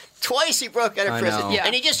twice. Twice he broke out of I prison, know.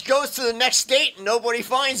 and he just goes to the next state and nobody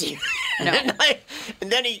finds him. No.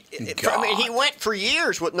 and then he went for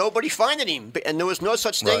years with nobody finding him, and there was no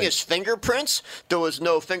such thing as fingerprints. There was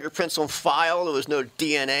no fingerprints on file. There was no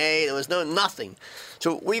DNA. There was no nothing.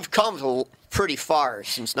 So we've come pretty far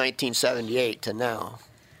since 1978 to now.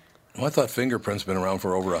 Well, I thought fingerprints been around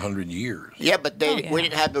for over 100 years. Yeah, but we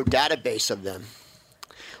didn't have no database of them.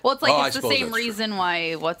 Well, it's like I it's the suppose same that's true. reason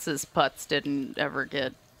why what's his putz didn't ever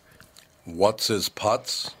get. What's his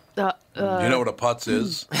putz? You You know what a putz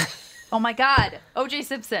is? Oh my God, O.J.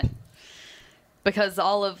 Simpson. Because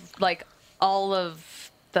all of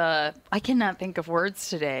the I cannot think of words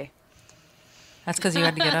today. That's because you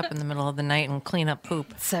had to get up in the middle of the night and clean up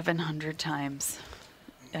poop. 700 times.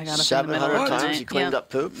 I got up in the 700 middle of the times night. you cleaned up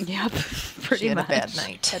poop? Yep, pretty She had a much. bad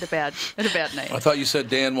night. Had a bad night. I thought you said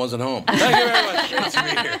Dan wasn't home. Thank you very much. Good to be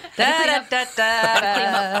here.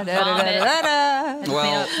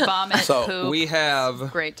 Well, vomit, So poop. we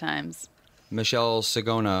have Great times. Michelle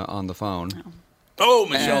Sigona on the phone. Oh,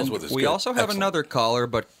 Michelle's And with us. we Good. also have Excellent. another caller,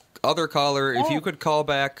 but other caller, if you could call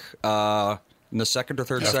back in the second or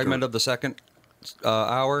third After. segment of the second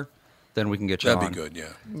hour, then we can get you That'd on. be good, yeah.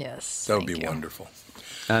 Yes. That would be thank you. wonderful.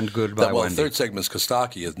 And goodbye, Well, the Wendy. third segment's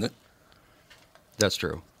Kostaki, isn't it? That's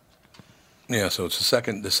true. Yeah, so it's the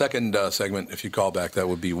second segment. If you call back, that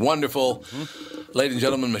would be wonderful. Mm-hmm. Ladies and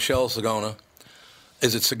gentlemen, Michelle Sigona.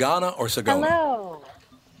 Is it Sigona or Sigona? Hello.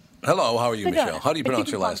 Hello, how are you, Sigona. Michelle? How do you But pronounce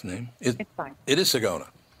you your can last call- name? It's fine. It is Sigona.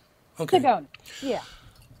 Okay. Sigona. Yeah.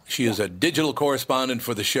 She is a digital correspondent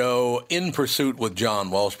for the show In Pursuit with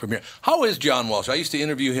John Walsh premiere. How is John Walsh? I used to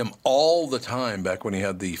interview him all the time back when he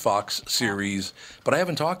had the Fox series, but I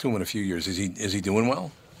haven't talked to him in a few years. Is he doing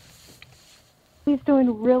well? He's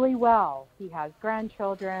doing really well. He has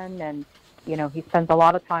grandchildren, and he spends a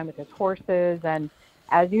lot of time with his horses. And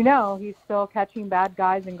as you know, he's still catching bad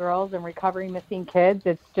guys and girls and recovering missing kids.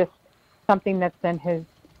 It's just something that's in his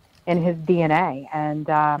DNA, and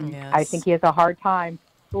I think he has a hard time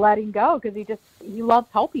letting go because he loves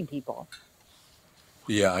helping people.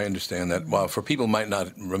 Yeah, I understand that. Well, for people who might not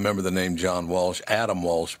remember the name John Walsh, Adam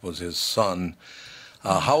Walsh was his son.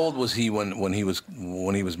 How old was he when he was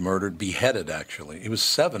murdered? Beheaded, actually. He was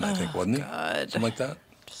 7, I think, wasn't he? God. Something like that.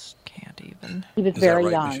 Just can't even. He was Is that very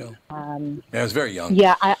right, young. Michelle? Yeah, he was very young.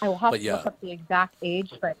 Yeah, I will have But to yeah. look up the exact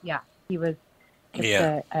age, but yeah, he was just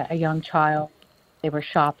Yeah. a young child. They were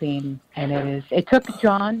shopping, and it took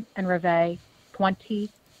John and Reve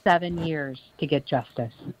 27 years to get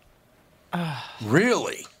justice.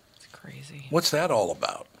 Really? It's crazy. What's that all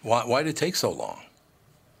about? Why did it take so long?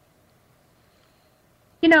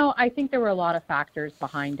 I think there were a lot of factors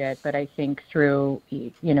behind it, but I think through,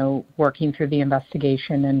 working through the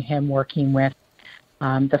investigation and him working with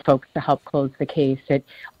the folks to help close the case, it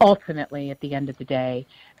ultimately, at the end of the day,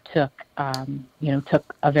 took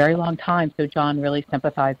a very long time. So John really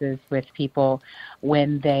sympathizes with people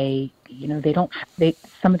when they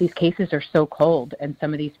some of these cases are so cold, and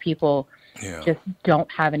some of these people just don't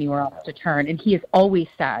have anywhere else to turn. And he has always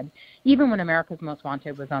said, even when America's Most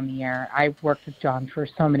Wanted was on the air, I worked with John for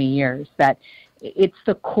so many years, that it's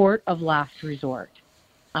the court of last resort.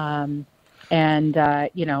 It's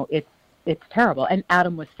terrible. And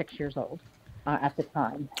Adam was 6 years old at the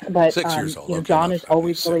time. But 6 years old. Okay, John that's has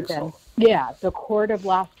always really 6. been, the court of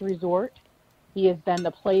last resort. He has been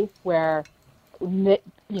the place where,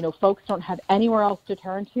 folks don't have anywhere else to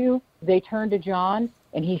turn to. They turn to John,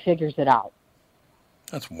 and he figures it out.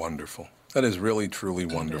 That's wonderful. That is really, truly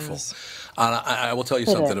wonderful. And I will tell you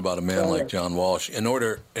something about a man like John Walsh.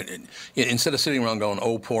 Instead of sitting around going,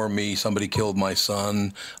 oh, poor me, somebody killed my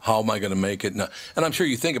son, how am I going to make it? And I'm sure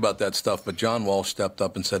you think about that stuff, but John Walsh stepped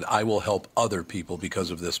up and said, I will help other people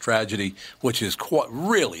because of this tragedy, which is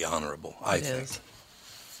really honorable, I think.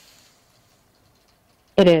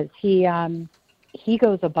 It is. He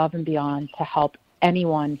goes above and beyond to help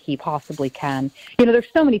anyone he possibly can. There's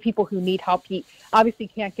so many people who need help. He obviously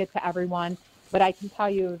can't get to everyone, but I can tell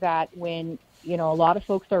you that when, a lot of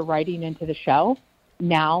folks are writing into the show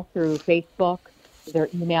now through Facebook, they're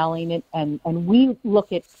emailing it, and we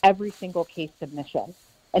look at every single case submission.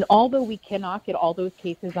 And although we cannot get all those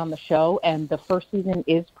cases on the show and the first season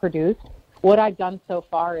is produced, what I've done so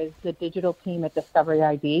far is the digital team at Discovery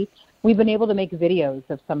ID, we've been able to make videos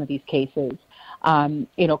of some of these cases.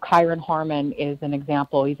 Kyron Harmon is an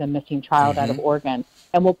example. He's a missing child out of Oregon.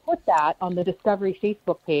 And we'll put that on the Discovery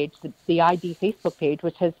Facebook page, the ID Facebook page,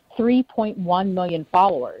 which has 3.1 million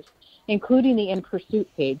followers, including the In Pursuit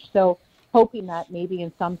page. So hoping that maybe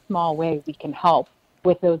in some small way we can help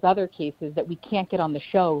with those other cases that we can't get on the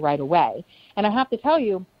show right away. And I have to tell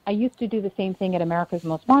you, I used to do the same thing at America's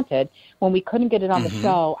Most Wanted. When we couldn't get it on the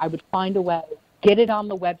show, I would find a way, get it on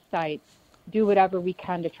the website, do whatever we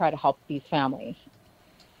can to try to help these families.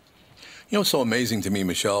 What's so amazing to me,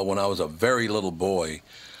 Michelle, when I was a very little boy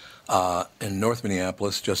in North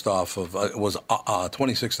Minneapolis, just off of, it was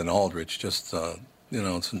 26th and Aldrich, just,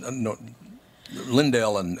 it's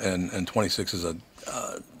Lindale and 26 is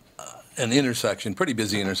an intersection, pretty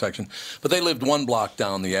busy intersection. But they lived one block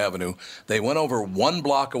down the avenue. They went over one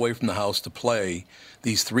block away from the house to play.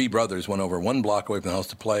 These three brothers went over one block away from the house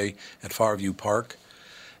to play at Farview Park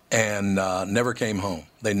and never came home.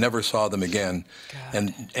 They never saw them again.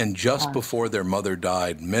 And just before their mother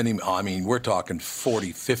died, we're talking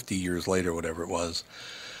 40, 50 years later, whatever it was,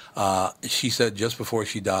 she said just before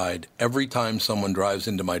she died, every time someone drives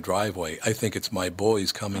into my driveway, I think it's my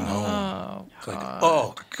boys coming home. It's like,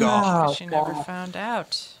 oh, God. She never found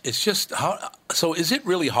out. It's just, so is it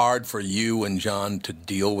really hard for you and John to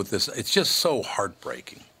deal with this? It's just so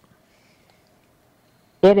heartbreaking.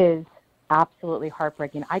 It is absolutely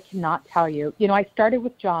heartbreaking. I cannot tell you. I started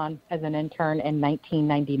with John as an intern in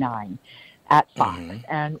 1999. At Fox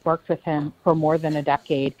and worked with him for more than a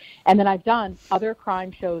decade. And then I've done other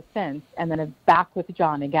crime shows since, and then I'm back with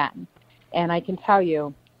John again. And I can tell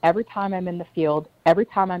you, every time I'm in the field, every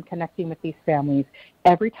time I'm connecting with these families,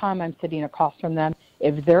 every time I'm sitting across from them,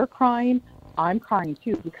 if they're crying, I'm crying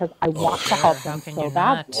too because I want to help them so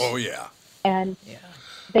badly. Oh, yeah. And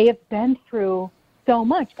they have been through so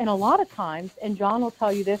much. And a lot of times, and John will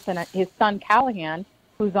tell you this, and his son Callahan,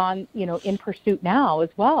 who's on, In Pursuit now as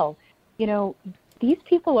well, these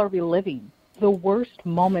people are reliving the worst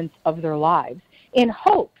moments of their lives in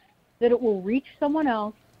hopes that it will reach someone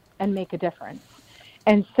else and make a difference.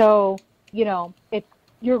 And so,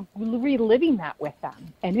 you're reliving that with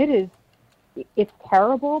them. And it's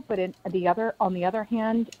terrible, but on the other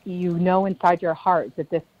hand, inside your heart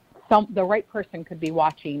that the right person could be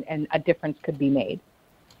watching and a difference could be made.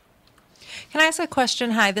 Can I ask a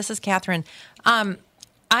question? Hi, this is Catherine.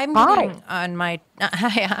 I'm getting on my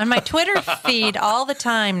Twitter feed all the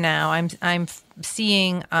time now. I'm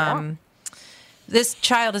seeing this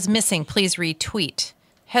child is missing. Please retweet.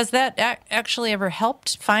 Has that actually ever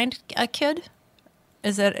helped find a kid?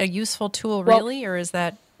 Is that a useful tool, really, or is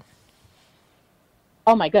that?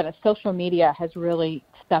 Oh my goodness, social media has really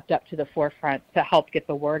stepped up to the forefront to help get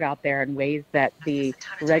the word out there in ways that the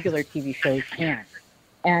regular TV shows can't.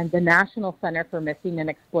 And the National Center for Missing and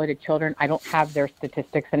Exploited Children, I don't have their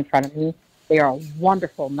statistics in front of me. They are a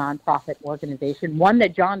wonderful nonprofit organization, one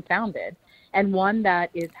that John founded, and one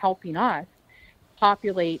that is helping us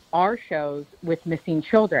populate our shows with missing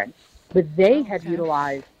children. But they have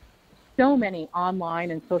utilized so many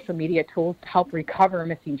online and social media tools to help recover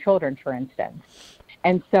missing children, for instance.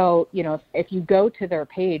 And so, if you go to their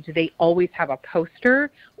page, they always have a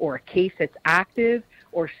poster or a case that's active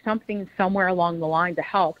or something somewhere along the line to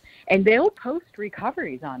help. And they'll post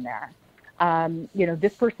recoveries on there.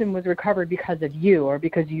 This person was recovered because of you or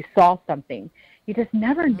because you saw something. You just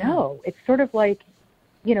never know. It's sort of like,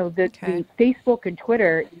 the Facebook and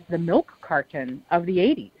Twitter is the milk carton of the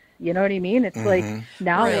 80s. You know what I mean? It's like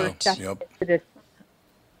now we're stepping into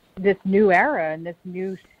this new era and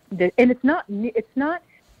and it's not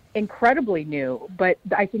incredibly new, but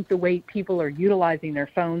I think the way people are utilizing their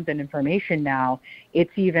phones and information now,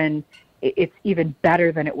 it's even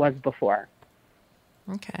better than it was before.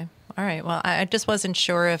 Okay. All right. Well, I just wasn't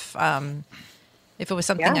sure if it was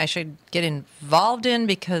something I should get involved in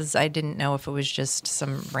because I didn't know if it was just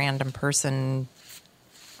some random person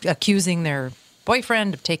accusing their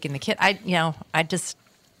boyfriend of taking the kid.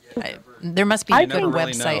 There must be a good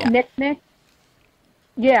website. NCMEC.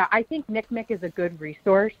 Yeah, I think NCMEC is a good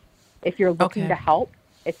resource if you're looking to help.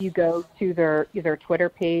 If you go to their either Twitter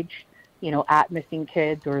page, at Missing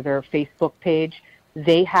Kids, or their Facebook page,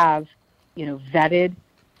 they have, vetted,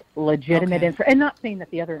 legitimate info. And not saying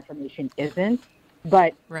that the other information isn't,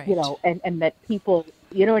 but and that people,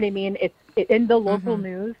 you know what I mean. It's in the local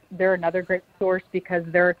news. They're another great source because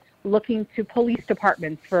they're looking to police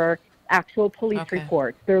departments for actual police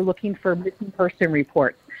reports. They're looking for missing person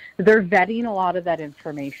reports. They're vetting a lot of that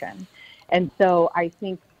information, and so I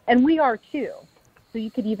think, and we are too. So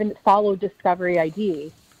you could even follow Discovery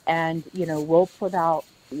ID, and we'll put out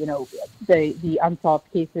the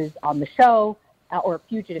unsolved cases on the show, or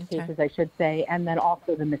fugitive cases, I should say, and then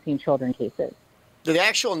also the missing children cases. The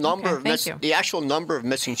actual number of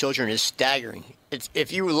missing children is staggering.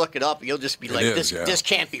 If you look it up, you'll just be like, this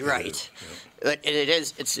can't be right. But it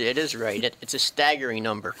is right. It's a staggering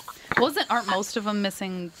number. Aren't most of them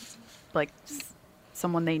missing, like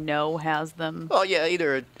someone they know has them? Well, yeah,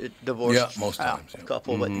 either a divorce. Yeah, most times. A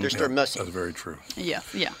couple, but they're still missing. That's very true. Yeah.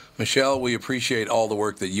 Michelle, we appreciate all the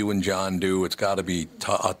work that you and John do. It's got to be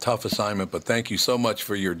a tough assignment, but thank you so much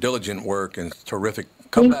for your diligent work, and it's terrific.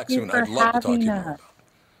 Come back soon. I'd love to talk to you more about it.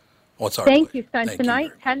 What's our Thank you, son.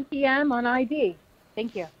 Tonight, 10 p.m. on ID.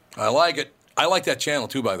 Thank you. I like it. I like that channel,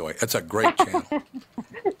 too, by the way. It's a great channel.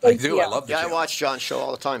 I do. I love the channel. I watch John's show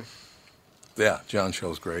all the time. Yeah, John's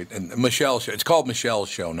show's great. And Michelle's show. It's called Michelle's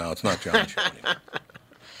show now. It's not John's show anymore.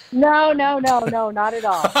 No, not at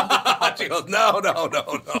all. She goes, no.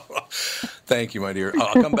 Thank you, my dear.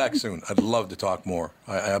 I'll come back soon. I'd love to talk more.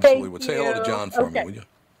 I absolutely would. Say hello to John for me, would you?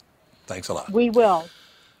 Thanks a lot. We will.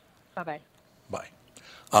 Bye-bye. Bye.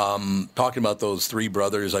 Talking about those three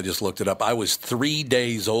brothers, I just looked it up. I was 3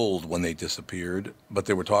 days old when they disappeared, but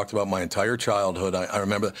they were talked about my entire childhood. I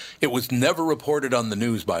remember it was never reported on the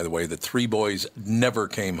news, by the way, that three boys never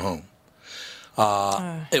came home.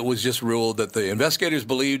 It was just ruled that the investigators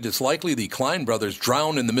believed it's likely the Klein brothers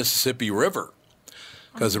drowned in the Mississippi River,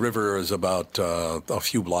 because the river is about a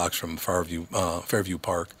few blocks from Fairview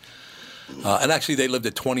Park. And actually, they lived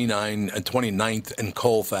at 29th and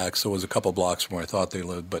Colfax, so it was a couple blocks from where I thought they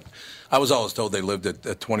lived. But I was always told they lived at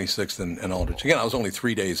 26th and Aldrich. Again, I was only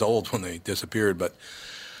 3 days old when they disappeared. But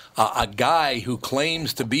a guy who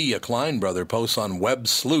claims to be a Klein brother posts on Web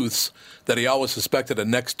Sleuths that he always suspected a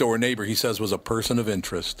next-door neighbor he says was a person of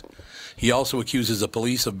interest. He also accuses the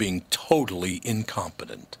police of being totally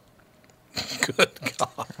incompetent. Good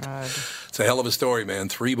God. It's a hell of a story, man.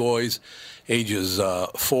 Three boys, ages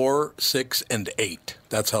 4, 6, and 8.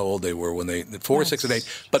 That's how old they were when they 4, 6, and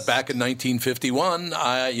 8. But back in 1951,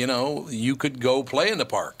 you could go play in the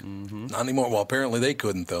park. Not anymore. Well, apparently they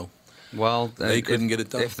couldn't, though. Well, they couldn't get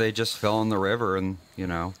it done. If they just fell in the river, and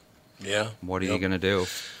what are you going to do?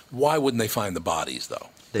 Why wouldn't they find the bodies, though?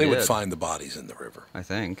 They would find the bodies in the river, I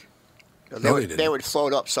think. They would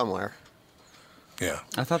float up somewhere. Yeah,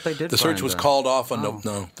 I thought they did. The search was called off on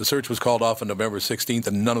The search was called off on November 16th,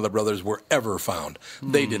 and none of the brothers were ever found.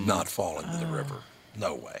 They did not fall into the river.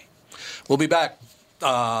 No way. We'll be back.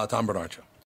 Tom Bernard Show.